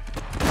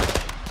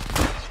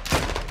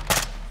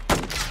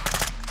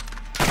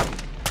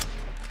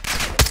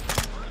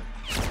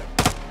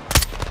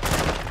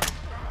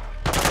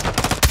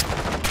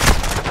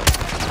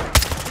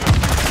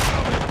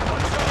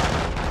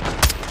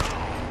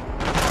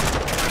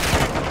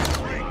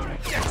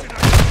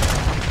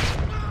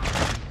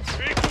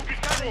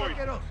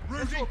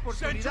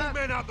 Send 2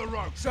 men out the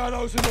road.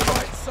 Shadows in the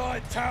right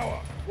side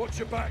tower. Watch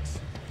your backs.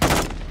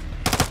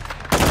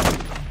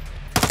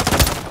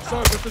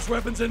 So, if there's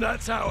weapons in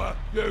that tower,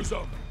 use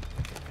them.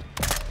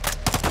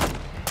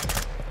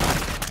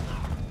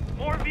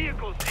 More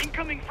vehicles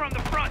incoming from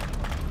the front.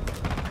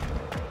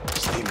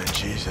 Steaming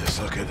Jesus,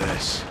 look at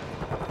this.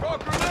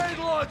 Got grenade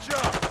launcher!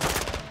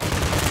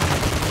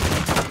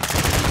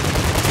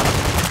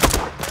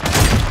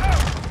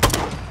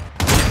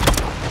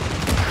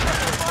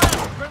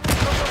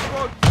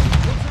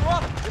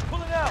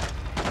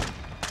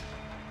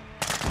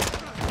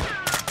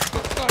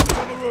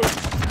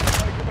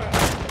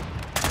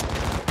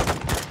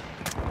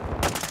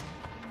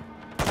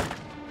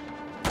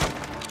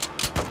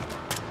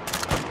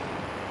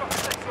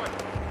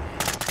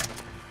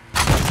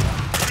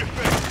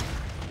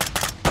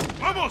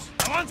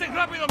 ¡Avancen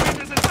rápido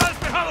mientras está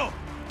despejado!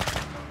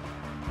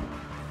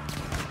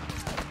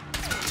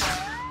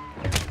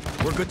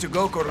 We're good to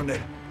go, Coronel.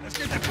 Let's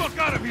get the fuck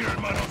out of here,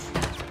 hermanos.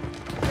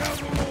 Down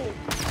the wall.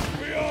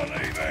 We are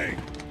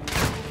leaving.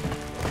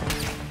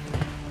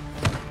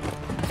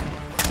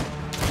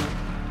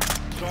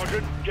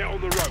 Sergeant, get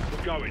on the road.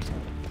 We're going.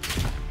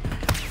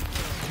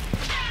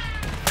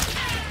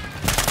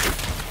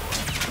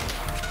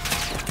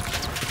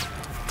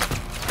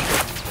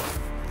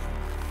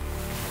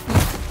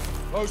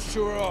 Those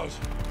two are ours.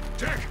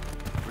 Check.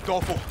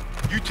 Rodolfo,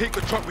 you take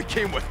the truck we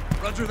came with.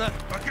 Roger that.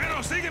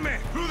 Vaquero, sígueme.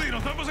 Rudy,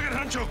 nos vamos en el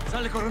rancho.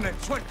 Sale, Coronel.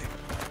 Suerte.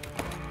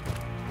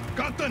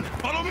 Captain,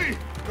 follow me.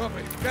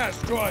 Copy.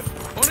 Gas, drive.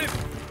 On him!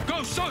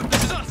 Go, so!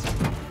 This is us!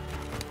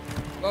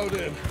 Load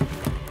in.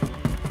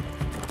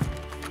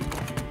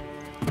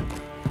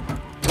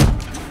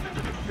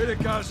 Hit it,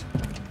 Gaz.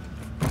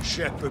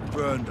 Shepard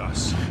burned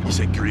us. He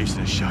sent Graves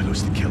to the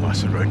shadows to kill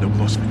us around up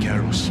Los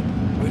Vaqueros.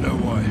 We know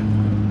why.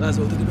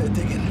 Laswell did a bit of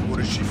digging. What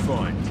did she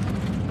find?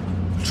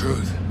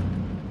 Truth.